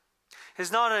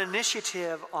 It's not an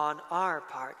initiative on our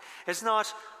part. It's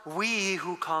not we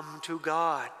who come to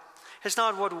God. It's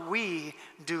not what we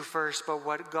do first, but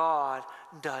what God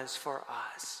does for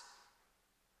us.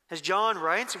 As John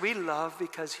writes, we love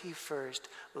because he first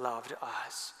loved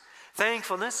us.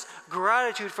 Thankfulness,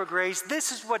 gratitude for grace,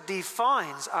 this is what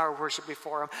defines our worship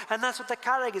before him. And that's what the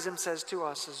Catechism says to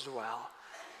us as well.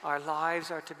 Our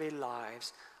lives are to be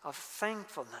lives of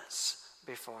thankfulness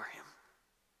before him.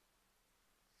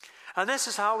 And this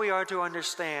is how we are to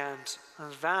understand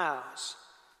vows.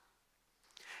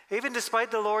 Even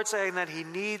despite the Lord saying that he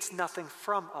needs nothing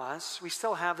from us, we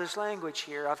still have this language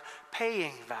here of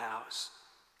paying vows.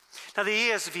 Now the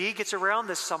ESV gets around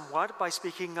this somewhat by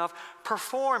speaking of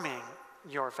performing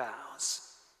your vows.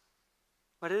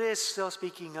 But it is still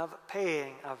speaking of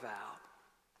paying a vow.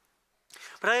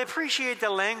 But I appreciate the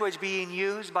language being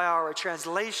used by our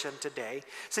translation today,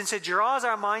 since it draws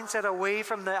our mindset away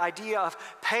from the idea of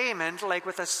payment like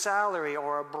with a salary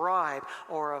or a bribe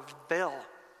or a bill.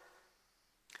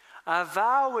 A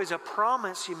vow is a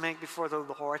promise you make before the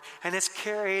Lord, and it's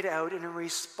carried out in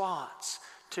response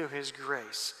to his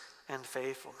grace and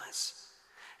faithfulness.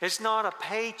 It's not a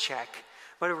paycheck,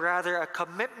 but rather a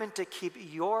commitment to keep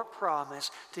your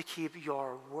promise, to keep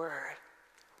your word.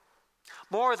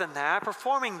 More than that,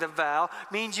 performing the vow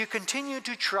means you continue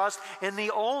to trust in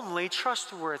the only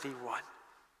trustworthy one.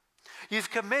 You've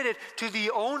committed to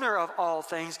the owner of all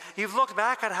things. You've looked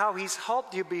back at how he's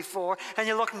helped you before, and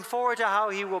you're looking forward to how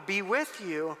he will be with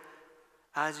you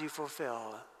as you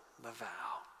fulfill the vow.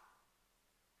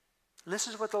 And this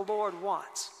is what the Lord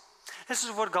wants. This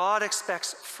is what God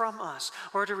expects from us.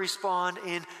 We're to respond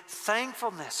in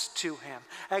thankfulness to him,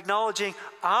 acknowledging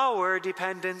our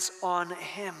dependence on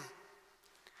him.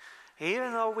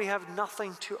 Even though we have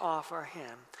nothing to offer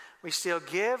him, we still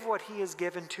give what he has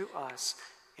given to us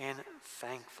in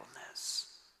thankfulness.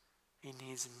 He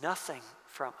needs nothing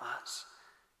from us,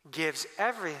 gives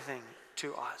everything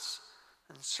to us,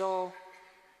 and so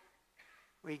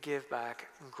we give back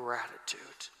gratitude.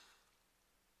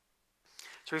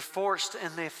 So we're forced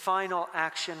in the final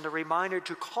action, the reminder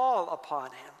to call upon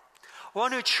him.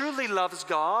 One who truly loves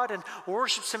God and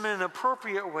worships him in an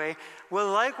appropriate way will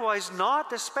likewise not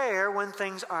despair when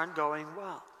things aren't going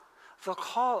well. They'll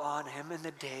call on him in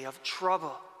the day of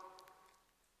trouble.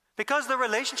 Because the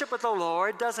relationship with the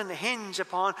Lord doesn't hinge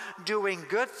upon doing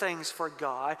good things for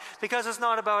God, because it's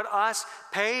not about us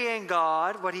paying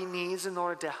God what he needs in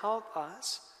order to help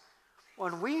us.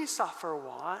 When we suffer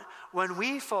want, when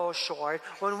we fall short,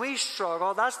 when we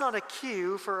struggle, that's not a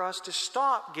cue for us to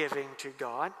stop giving to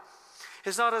God.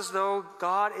 It's not as though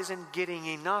God isn't getting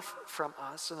enough from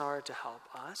us in order to help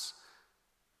us.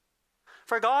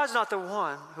 For God's not the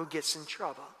one who gets in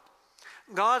trouble.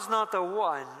 God's not the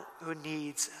one who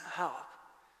needs help.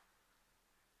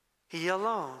 He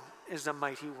alone is the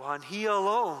mighty one. He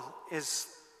alone is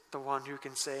the one who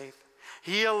can save.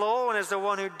 He alone is the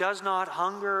one who does not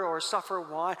hunger or suffer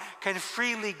want, can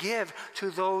freely give to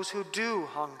those who do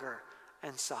hunger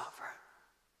and suffer.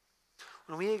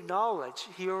 When we acknowledge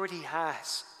he already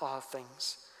has all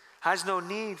things, has no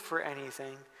need for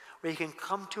anything, we can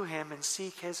come to him and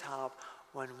seek his help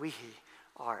when we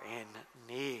are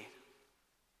in need.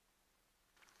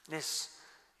 This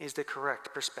is the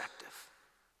correct perspective,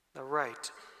 the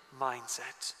right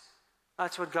mindset.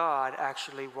 That's what God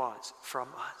actually wants from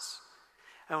us.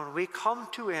 And when we come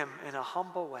to him in a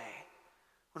humble way,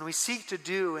 when we seek to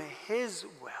do his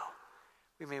will,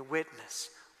 we may witness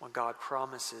what God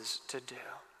promises to do.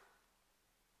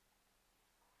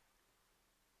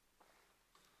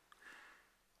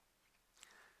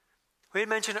 We had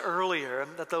mentioned earlier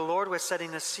that the Lord was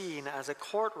setting the scene as a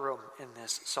courtroom in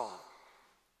this psalm.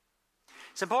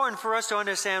 It's important for us to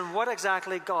understand what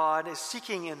exactly God is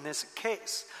seeking in this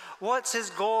case. What's his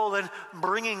goal in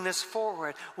bringing this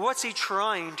forward? What's he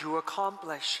trying to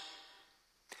accomplish?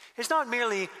 It's not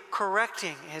merely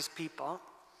correcting his people.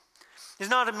 It's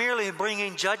not merely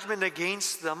bringing judgment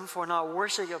against them for not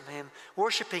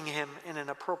worshiping him in an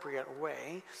appropriate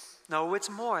way. No, it's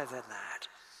more than that.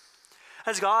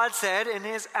 As God said in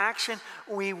his action,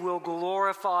 we will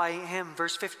glorify him.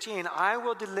 Verse 15, I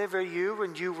will deliver you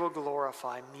and you will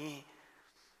glorify me.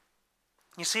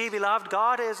 You see, beloved,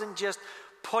 God isn't just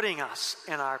putting us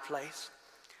in our place.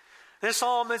 This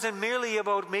psalm isn't merely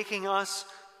about making us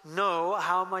know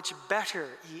how much better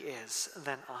he is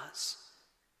than us.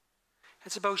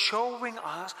 It's about showing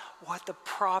us what the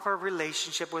proper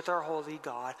relationship with our holy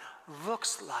God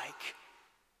looks like.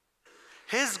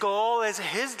 His goal is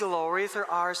his glory through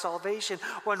our salvation.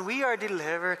 When we are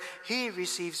delivered, he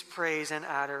receives praise and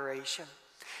adoration.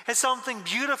 It's something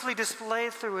beautifully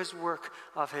displayed through his work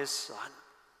of his Son.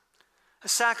 A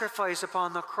sacrifice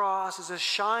upon the cross is a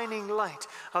shining light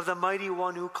of the mighty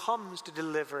one who comes to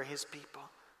deliver his people.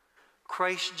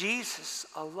 Christ Jesus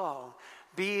alone,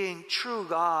 being true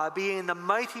God, being the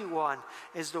mighty one,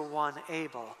 is the one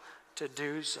able to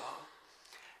do so.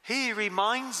 He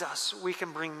reminds us we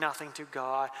can bring nothing to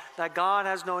God, that God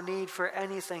has no need for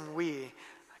anything we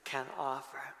can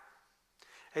offer.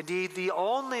 Indeed, the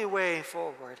only way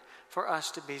forward for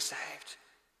us to be saved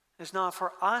is not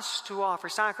for us to offer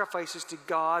sacrifices to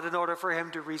God in order for him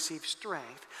to receive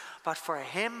strength, but for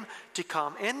him to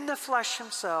come in the flesh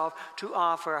himself to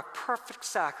offer a perfect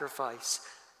sacrifice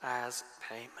as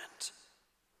payment.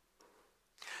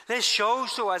 This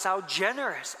shows to us how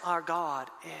generous our God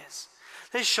is.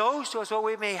 This shows to us what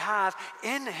we may have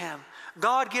in him.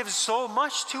 God gives so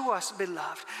much to us,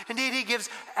 beloved. Indeed, he gives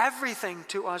everything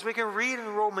to us. We can read in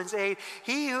Romans 8,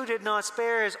 he who did not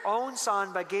spare his own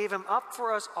son but gave him up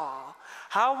for us all,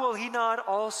 how will he not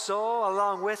also,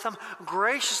 along with him,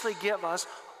 graciously give us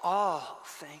all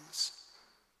things?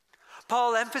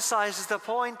 Paul emphasizes the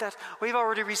point that we've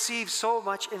already received so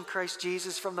much in Christ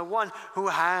Jesus from the one who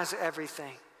has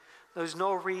everything. There's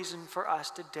no reason for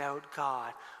us to doubt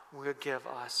God will give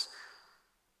us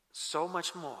so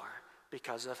much more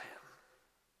because of him.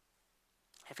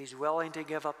 If he's willing to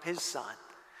give up his son,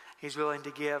 he's willing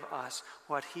to give us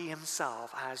what he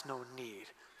himself has no need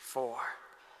for.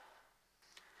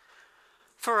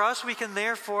 For us, we can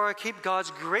therefore keep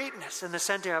God's greatness in the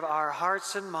center of our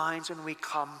hearts and minds when we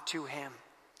come to him.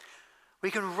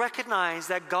 We can recognize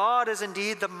that God is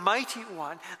indeed the mighty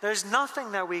one. There's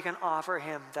nothing that we can offer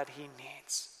him that he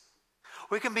needs.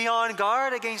 We can be on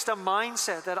guard against a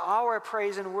mindset that our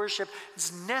praise and worship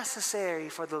is necessary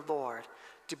for the Lord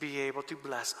to be able to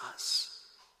bless us.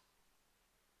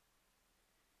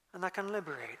 And that can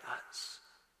liberate us.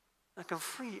 That can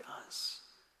free us.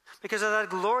 Because of that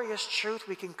glorious truth,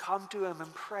 we can come to him in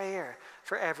prayer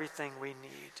for everything we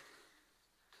need.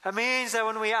 That means that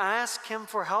when we ask him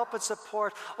for help and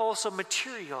support, also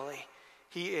materially,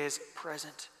 he is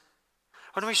present.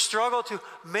 When we struggle to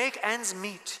make ends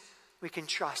meet, we can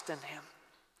trust in him.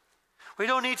 We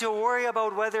don't need to worry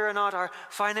about whether or not our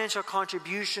financial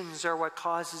contributions are what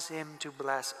causes him to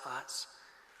bless us.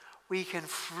 We can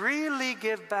freely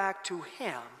give back to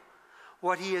him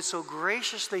what he has so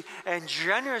graciously and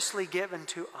generously given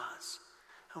to us.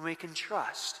 And we can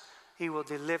trust he will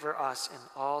deliver us in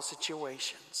all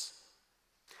situations.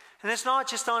 And it's not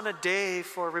just on a day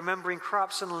for remembering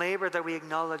crops and labor that we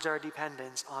acknowledge our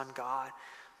dependence on God,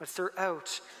 but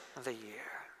throughout the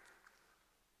year.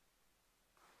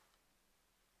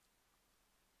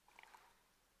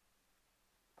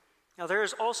 Now, there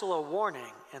is also a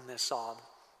warning in this psalm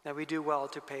that we do well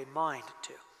to pay mind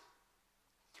to.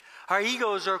 Our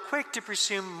egos are quick to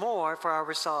presume more for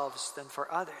ourselves than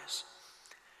for others.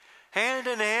 Hand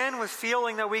in hand with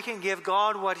feeling that we can give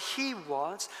God what he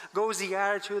wants goes the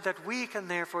attitude that we can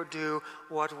therefore do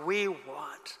what we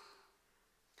want,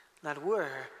 that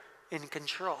we're in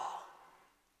control.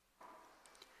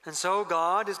 And so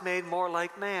God is made more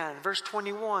like man. Verse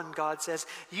 21, God says,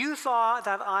 you thought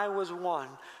that I was one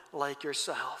like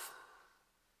yourself.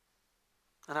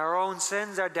 And our own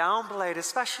sins are downplayed,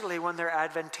 especially when they're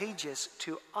advantageous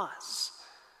to us.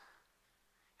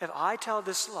 If I tell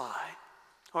this lie,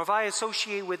 or if I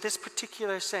associate with this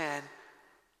particular sin,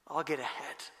 I'll get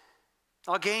ahead.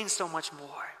 I'll gain so much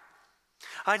more.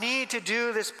 I need to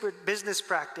do this business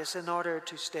practice in order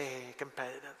to stay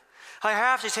competitive. I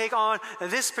have to take on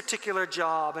this particular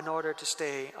job in order to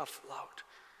stay afloat.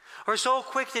 We're so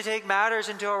quick to take matters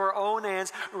into our own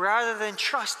hands rather than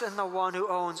trust in the one who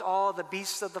owns all the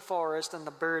beasts of the forest and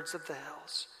the birds of the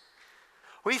hills.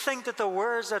 We think that the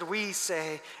words that we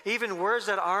say, even words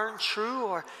that aren't true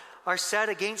or are said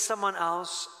against someone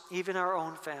else, even our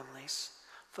own families,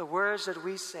 the words that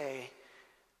we say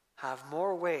have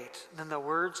more weight than the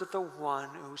words of the one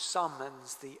who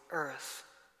summons the earth.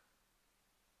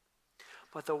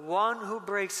 But the one who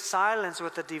breaks silence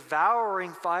with a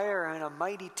devouring fire and a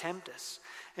mighty tempest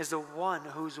is the one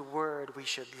whose word we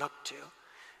should look to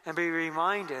and be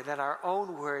reminded that our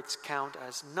own words count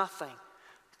as nothing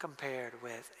compared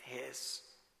with his.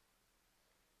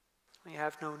 We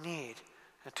have no need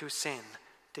to sin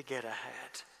to get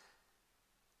ahead.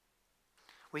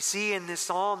 We see in this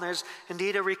psalm there's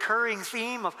indeed a recurring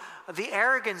theme of the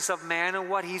arrogance of man and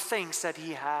what he thinks that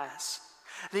he has.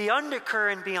 The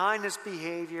undercurrent behind his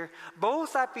behavior,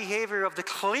 both that behavior of the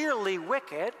clearly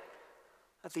wicked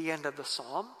at the end of the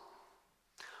psalm,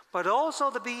 but also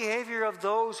the behavior of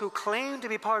those who claim to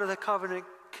be part of the covenant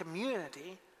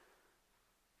community.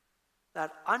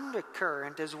 That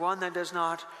undercurrent is one that does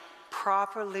not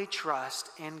properly trust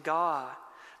in God,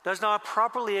 does not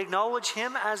properly acknowledge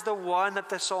him as the one that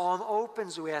the psalm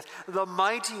opens with, the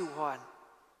mighty one.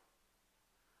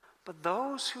 But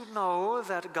those who know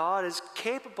that God is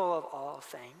capable of all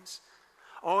things,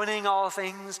 owning all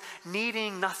things,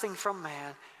 needing nothing from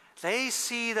man, they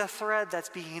see the thread that's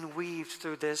being weaved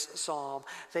through this psalm.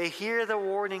 They hear the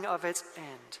warning of its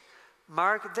end.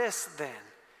 Mark this then,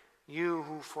 you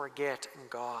who forget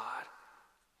God.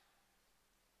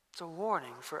 It's a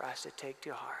warning for us to take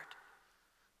to heart.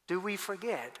 Do we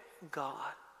forget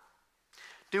God?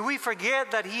 Do we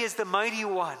forget that he is the mighty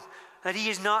one, that he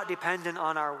is not dependent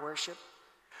on our worship?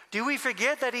 Do we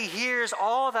forget that he hears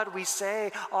all that we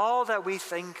say, all that we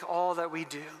think, all that we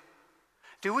do?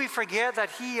 Do we forget that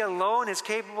he alone is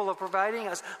capable of providing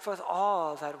us with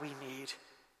all that we need?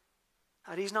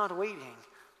 That he's not waiting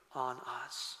on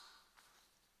us?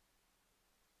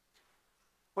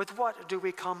 With what do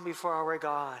we come before our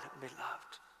God,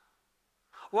 beloved?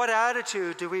 What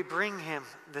attitude do we bring him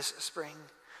this spring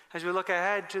as we look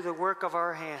ahead to the work of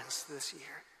our hands this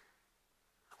year?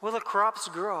 Will the crops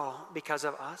grow because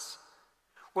of us?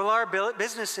 Will our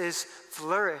businesses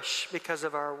flourish because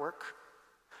of our work?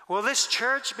 Will this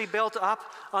church be built up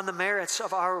on the merits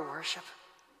of our worship?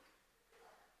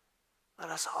 Let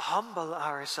us humble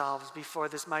ourselves before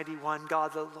this mighty one,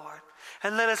 God the Lord,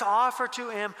 and let us offer to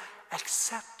him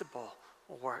acceptable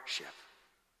worship,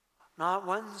 not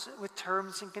ones with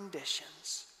terms and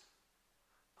conditions.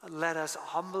 But let us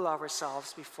humble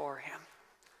ourselves before him.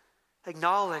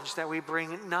 Acknowledge that we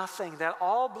bring nothing, that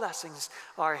all blessings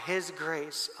are his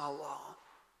grace alone.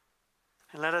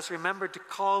 And let us remember to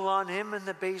call on him in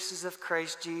the basis of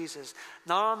Christ Jesus,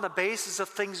 not on the basis of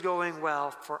things going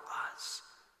well for us.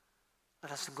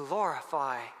 Let us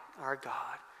glorify our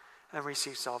God and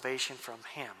receive salvation from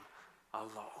him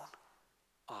alone.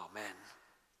 Amen.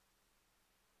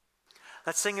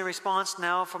 Let's sing in response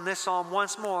now from this psalm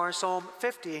once more, Psalm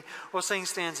 50. We'll sing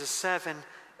stanzas 7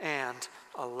 and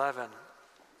 11.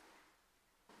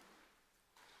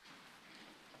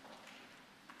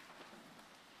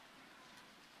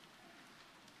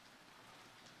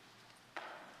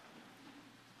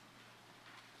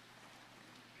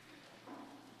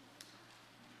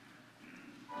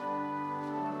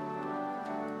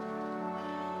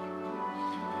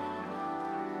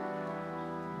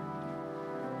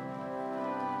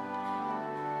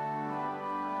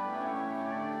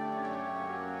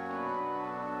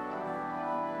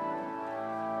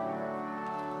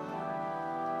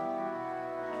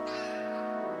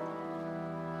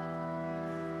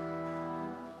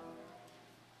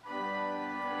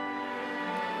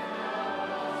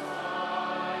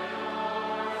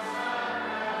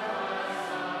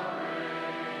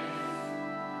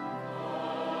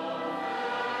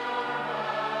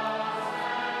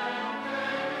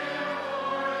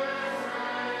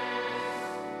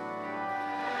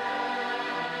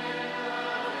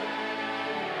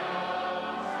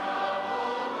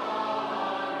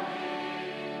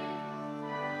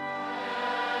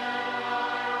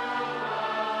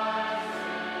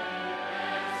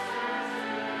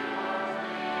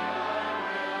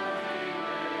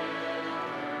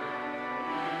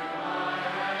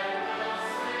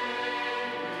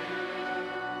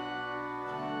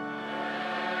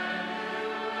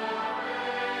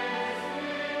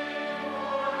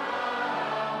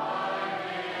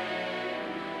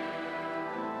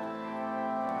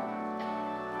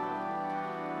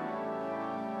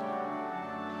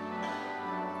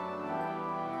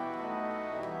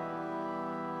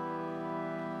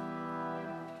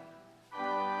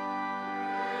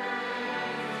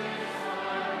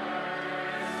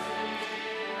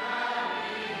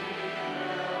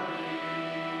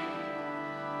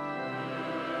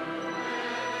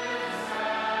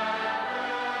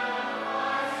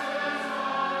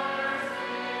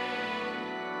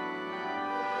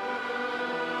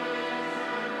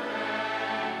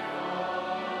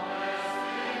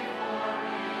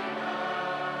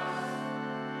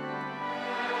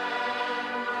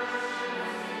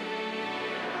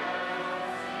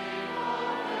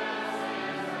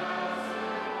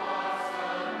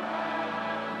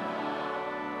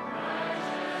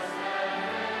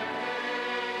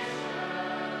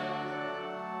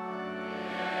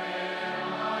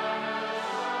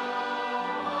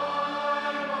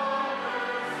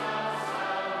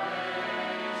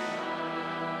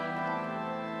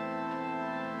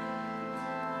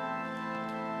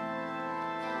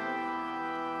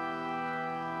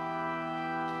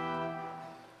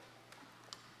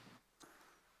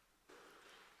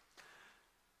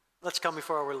 Let's come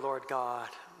before our Lord God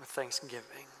with thanksgiving.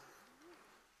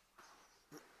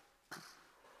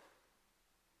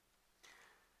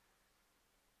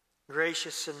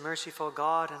 Gracious and merciful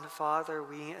God and Father,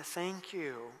 we thank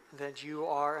you that you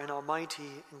are an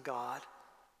almighty God,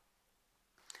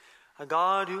 a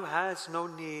God who has no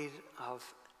need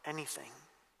of anything.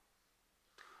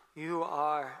 You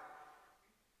are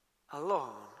alone,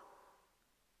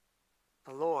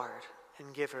 the Lord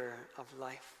and giver of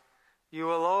life.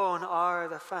 You alone are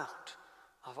the fount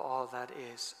of all that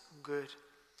is good.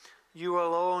 You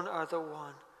alone are the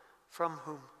one from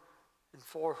whom and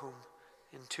for whom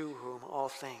and to whom all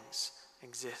things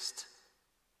exist.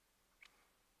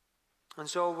 And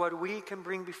so what we can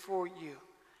bring before you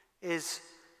is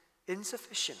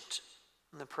insufficient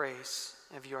in the praise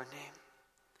of your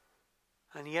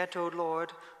name. And yet, O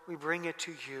Lord, we bring it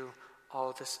to you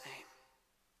all the same.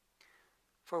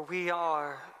 For we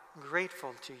are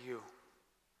grateful to you.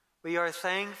 We are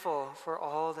thankful for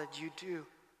all that you do,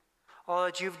 all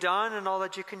that you've done and all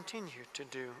that you continue to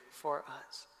do for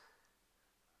us.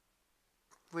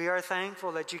 We are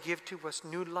thankful that you give to us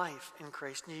new life in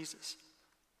Christ Jesus,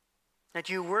 that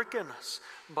you work in us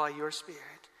by your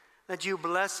Spirit, that you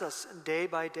bless us day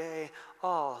by day,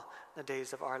 all the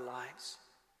days of our lives.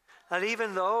 That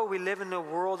even though we live in a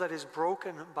world that is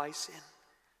broken by sin,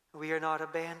 we are not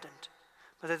abandoned,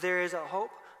 but that there is a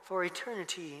hope for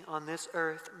eternity on this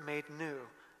earth made new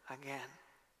again.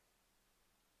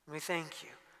 And we thank you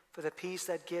for the peace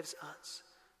that gives us,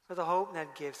 for the hope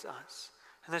that gives us,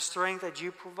 and the strength that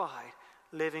you provide,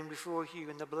 living before you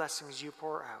in the blessings you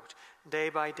pour out day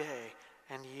by day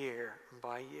and year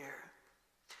by year.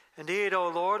 Indeed, O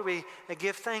Lord, we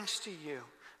give thanks to you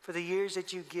for the years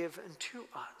that you give unto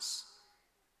us.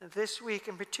 And this week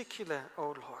in particular, O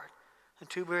Lord, and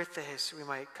 2 birthdays we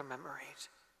might commemorate.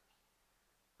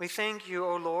 We thank you,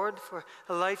 O Lord, for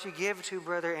the life you give to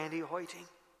Brother Andy Hoyting.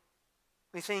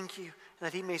 We thank you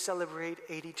that he may celebrate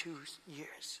 82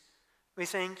 years. We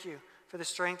thank you for the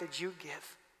strength that you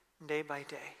give day by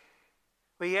day.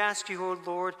 We ask you, O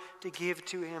Lord, to give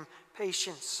to him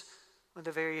patience with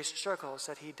the various struggles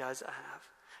that he does have,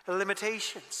 the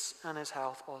limitations on his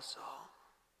health also.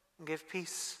 And give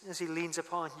peace as he leans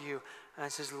upon you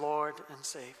as his Lord and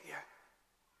Savior.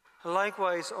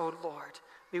 Likewise, O Lord,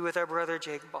 be with our brother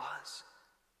Jake Boss.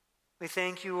 We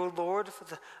thank you, O Lord, for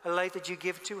the life that you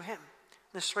give to him,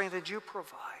 the strength that you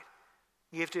provide.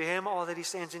 Give to him all that he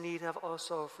stands in need of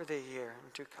also for the year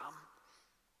to come.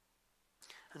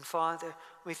 And Father,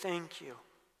 we thank you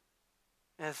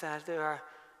that there are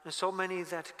so many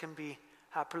that can be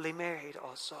happily married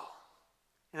also.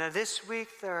 And that this week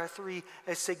there are 3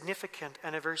 significant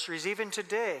anniversaries. Even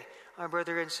today, our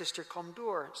brother and sister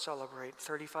Comdur celebrate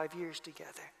 35 years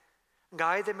together.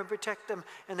 Guide them and protect them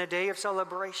in the day of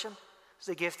celebration as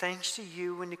they give thanks to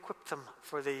you and equip them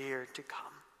for the year to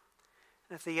come.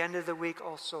 And at the end of the week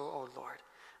also, O Lord,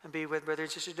 and be with brother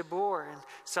and sister DeBoer in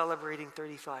celebrating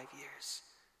 35 years.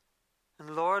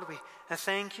 And Lord, we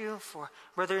thank you for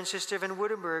brother and sister Van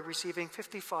Woudenberg receiving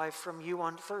 55 from you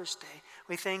on Thursday.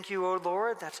 We thank you, O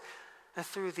Lord, that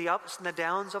through the ups and the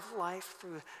downs of life,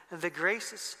 through the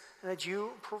graces that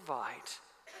you provide,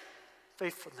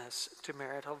 faithfulness to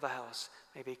marital vows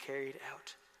may be carried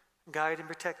out. Guide and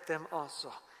protect them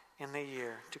also in the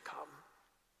year to come.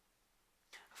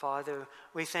 Father,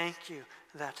 we thank you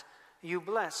that you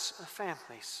bless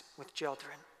families with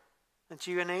children, that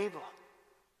you enable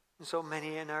so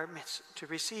many in our midst to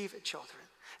receive children,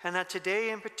 and that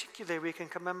today in particular we can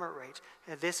commemorate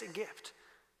this gift,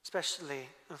 especially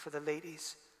for the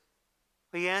ladies.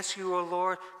 We ask you, O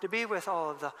Lord, to be with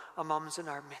all of the moms in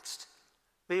our midst.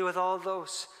 Be with all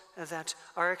those that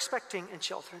are expecting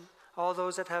children, all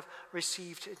those that have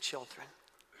received children,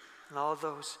 and all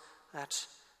those that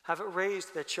have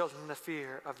raised their children in the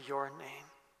fear of your name.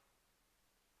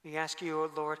 We ask you, O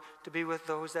Lord, to be with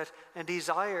those that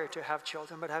desire to have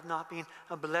children but have not been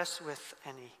blessed with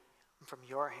any from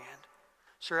your hand.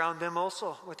 Surround them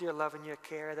also with your love and your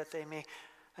care, that they may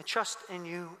trust in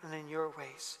you and in your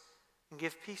ways, and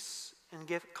give peace and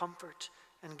give comfort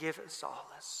and give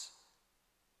solace.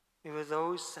 Be with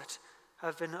those that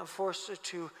have been forced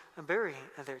to bury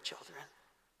their children,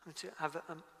 and to have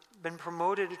been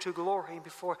promoted to glory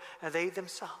before they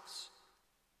themselves.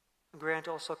 Grant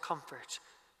also comfort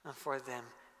for them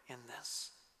in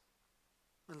this.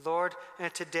 And Lord,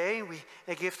 today we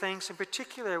give thanks in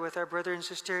particular with our brother and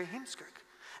sister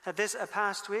Heemskirk. This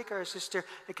past week, our sister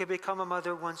could become a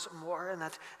mother once more, and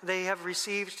that they have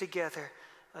received together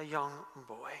a young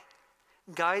boy.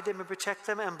 Guide them and protect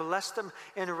them and bless them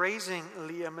in raising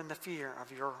Liam in the fear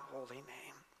of your holy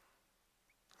name.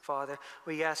 Father,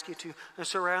 we ask you to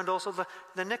surround also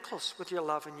the Nichols with your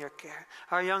love and your care.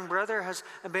 Our young brother has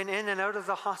been in and out of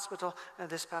the hospital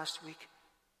this past week.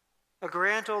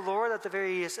 Grant, O Lord, that the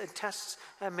various tests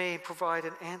may provide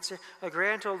an answer.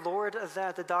 Grant, O Lord,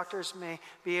 that the doctors may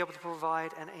be able to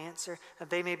provide an answer, that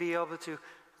they may be able to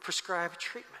prescribe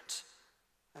treatment,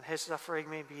 and his suffering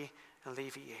may be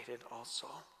alleviated also.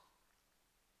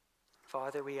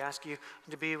 Father, we ask you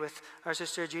to be with our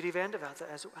sister Judy Vandevelde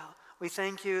as well. We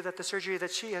thank you that the surgery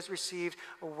that she has received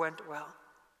went well.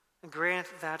 And grant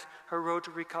that her road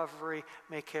to recovery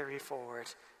may carry forward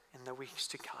in the weeks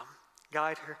to come.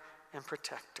 Guide her and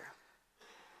protect her.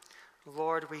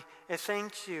 Lord, we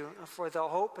thank you for the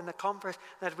hope and the comfort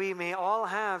that we may all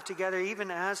have together, even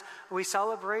as we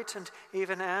celebrate and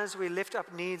even as we lift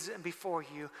up needs before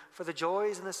you for the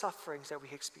joys and the sufferings that we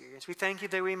experience. We thank you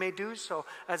that we may do so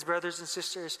as brothers and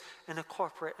sisters in a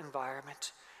corporate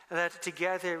environment, and that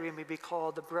together we may be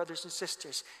called the brothers and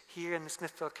sisters here in the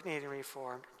Smithville Canadian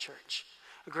Reformed Church.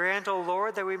 Grant, O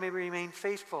Lord, that we may remain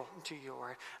faithful to your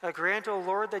word. Grant, O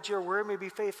Lord, that your word may be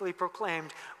faithfully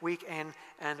proclaimed week in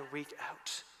and week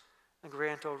out. And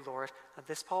grant, O Lord, that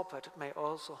this pulpit may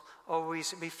also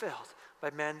always be filled by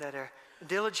men that are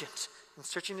diligent in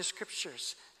searching the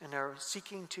scriptures and are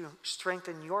seeking to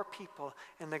strengthen your people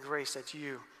in the grace that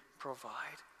you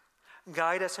provide.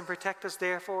 Guide us and protect us,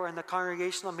 therefore, in the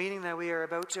congregational meeting that we are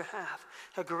about to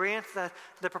have. Grant that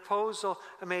the proposal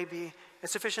may be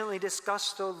sufficiently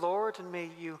discussed, O Lord, and may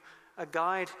you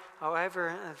guide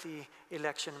however the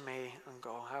election may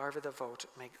go, however the vote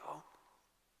may go.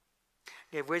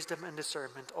 Give wisdom and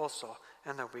discernment also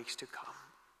in the weeks to come.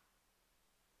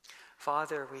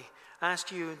 Father, we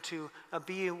ask you to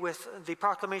be with the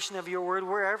proclamation of your word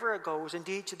wherever it goes,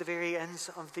 indeed to the very ends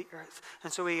of the earth.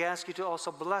 And so we ask you to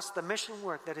also bless the mission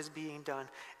work that is being done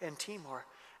in Timor.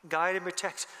 Guide and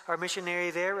protect our missionary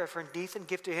there, Reverend Ethan.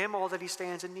 Give to him all that he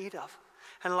stands in need of.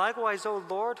 And likewise, O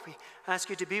Lord, we ask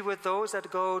you to be with those that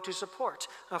go to support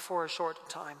for a short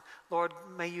time. Lord,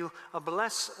 may you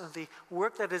bless the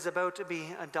work that is about to be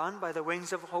done by the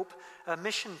Wings of Hope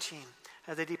mission team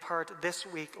as they depart this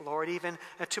week, Lord, even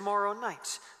tomorrow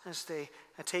night as they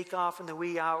take off in the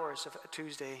wee hours of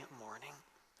Tuesday morning.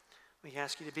 We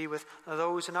ask you to be with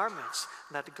those in our midst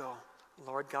that go.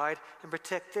 Lord, guide and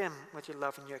protect them with your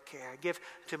love and your care. Give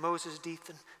to Moses Deathan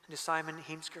and to Simon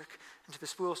Heemskirk and to the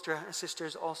Spoelstra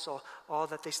sisters also all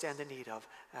that they stand in need of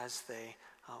as they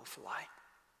fly.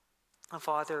 And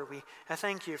Father, we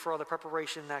thank you for all the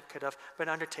preparation that could have been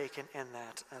undertaken in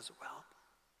that as well.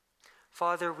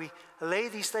 Father, we lay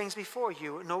these things before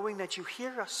you, knowing that you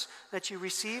hear us, that you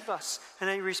receive us, and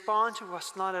that you respond to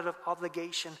us not out of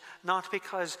obligation, not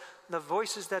because the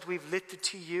voices that we've lifted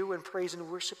to you in praise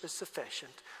and worship is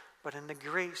sufficient, but in the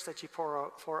grace that you pour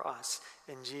out for us.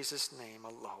 In Jesus' name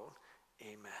alone,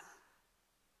 amen.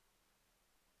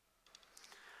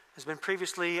 As been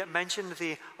previously mentioned,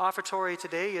 the offertory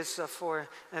today is for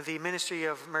the ministry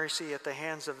of mercy at the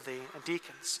hands of the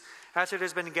deacons. After it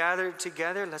has been gathered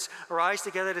together, let's rise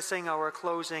together to sing our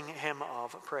closing hymn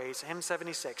of praise. Hymn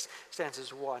 76,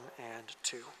 stanzas 1 and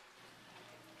 2.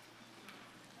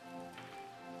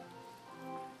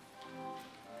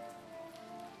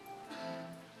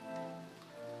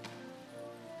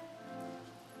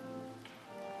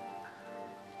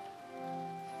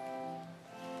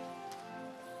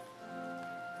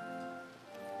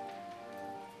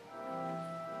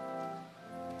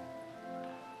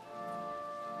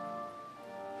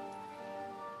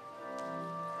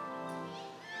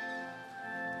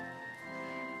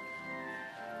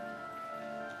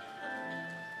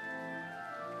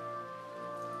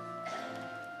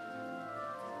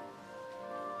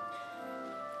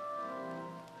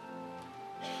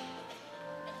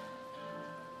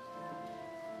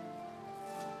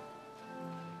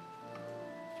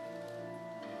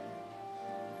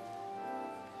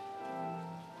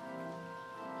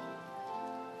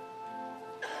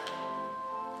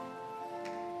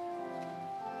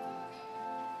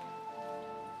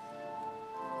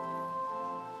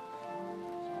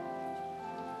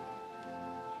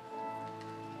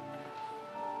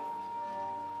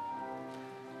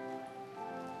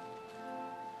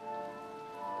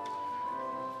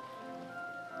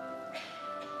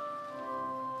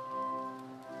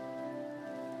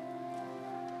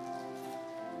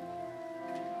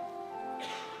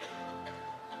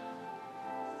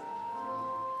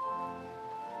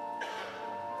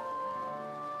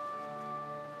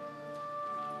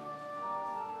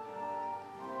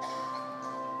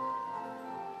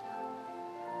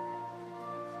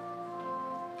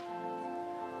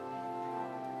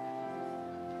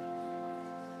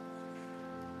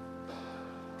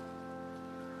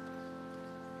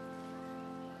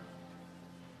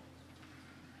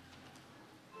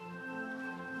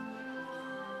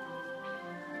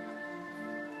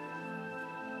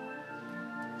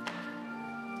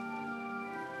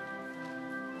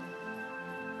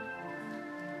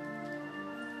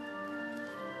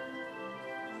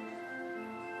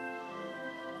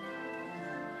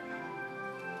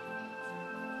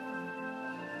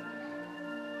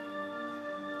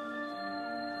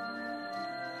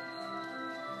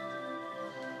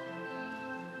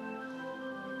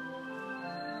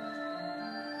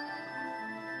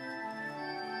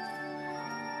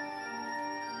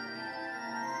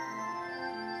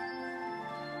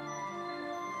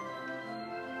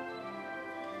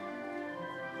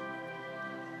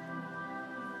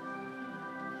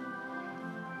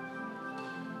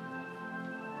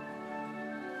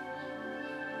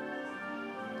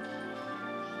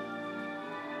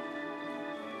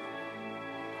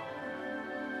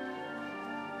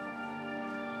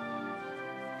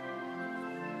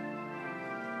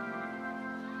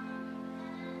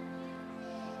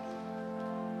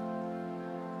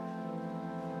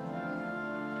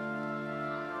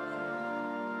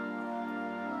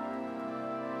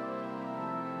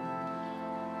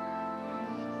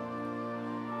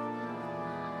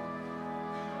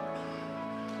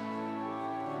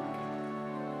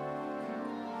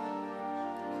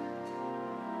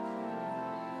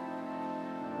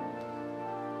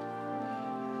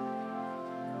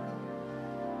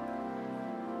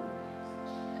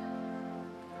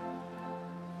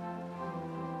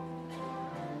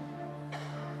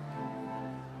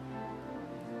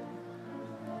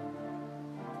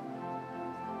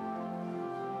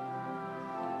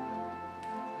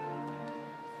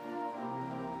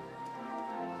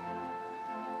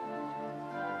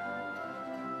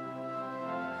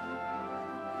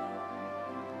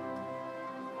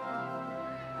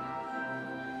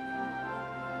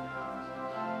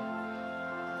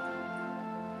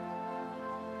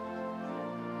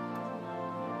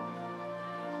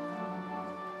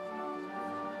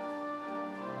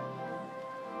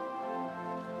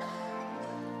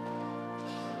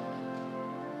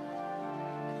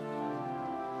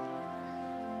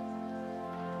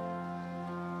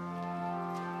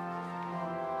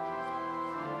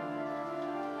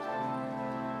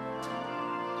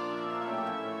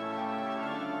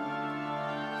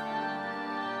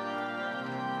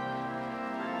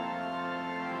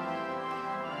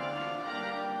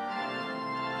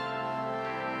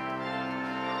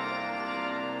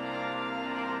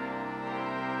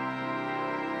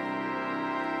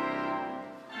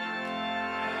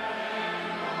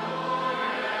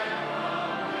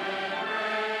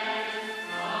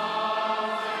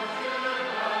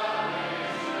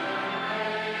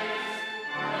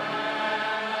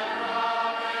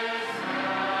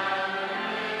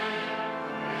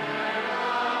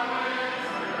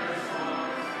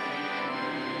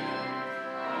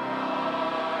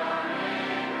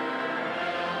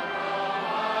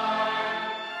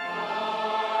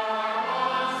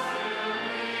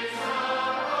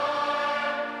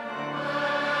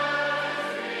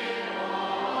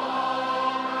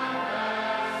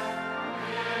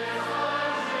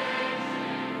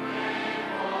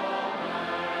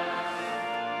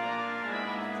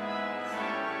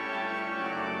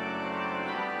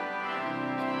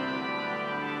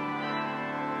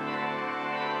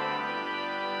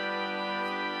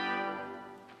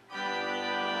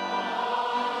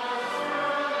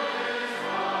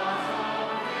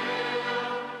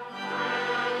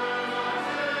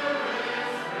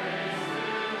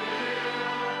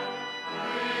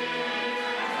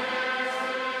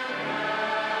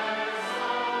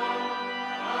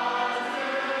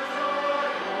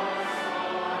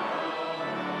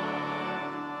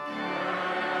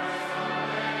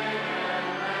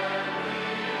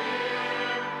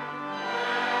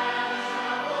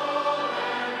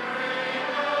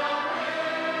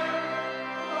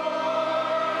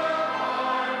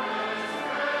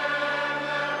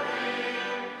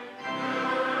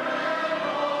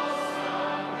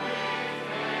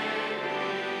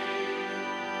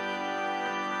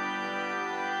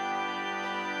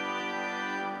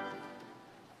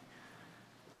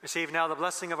 Receive now the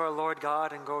blessing of our Lord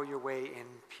God and go your way in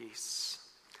peace.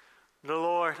 The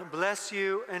Lord bless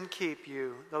you and keep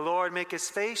you. The Lord make his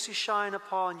face to shine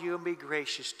upon you and be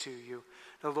gracious to you.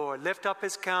 The Lord lift up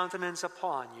his countenance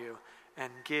upon you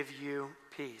and give you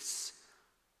peace.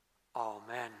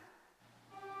 Amen.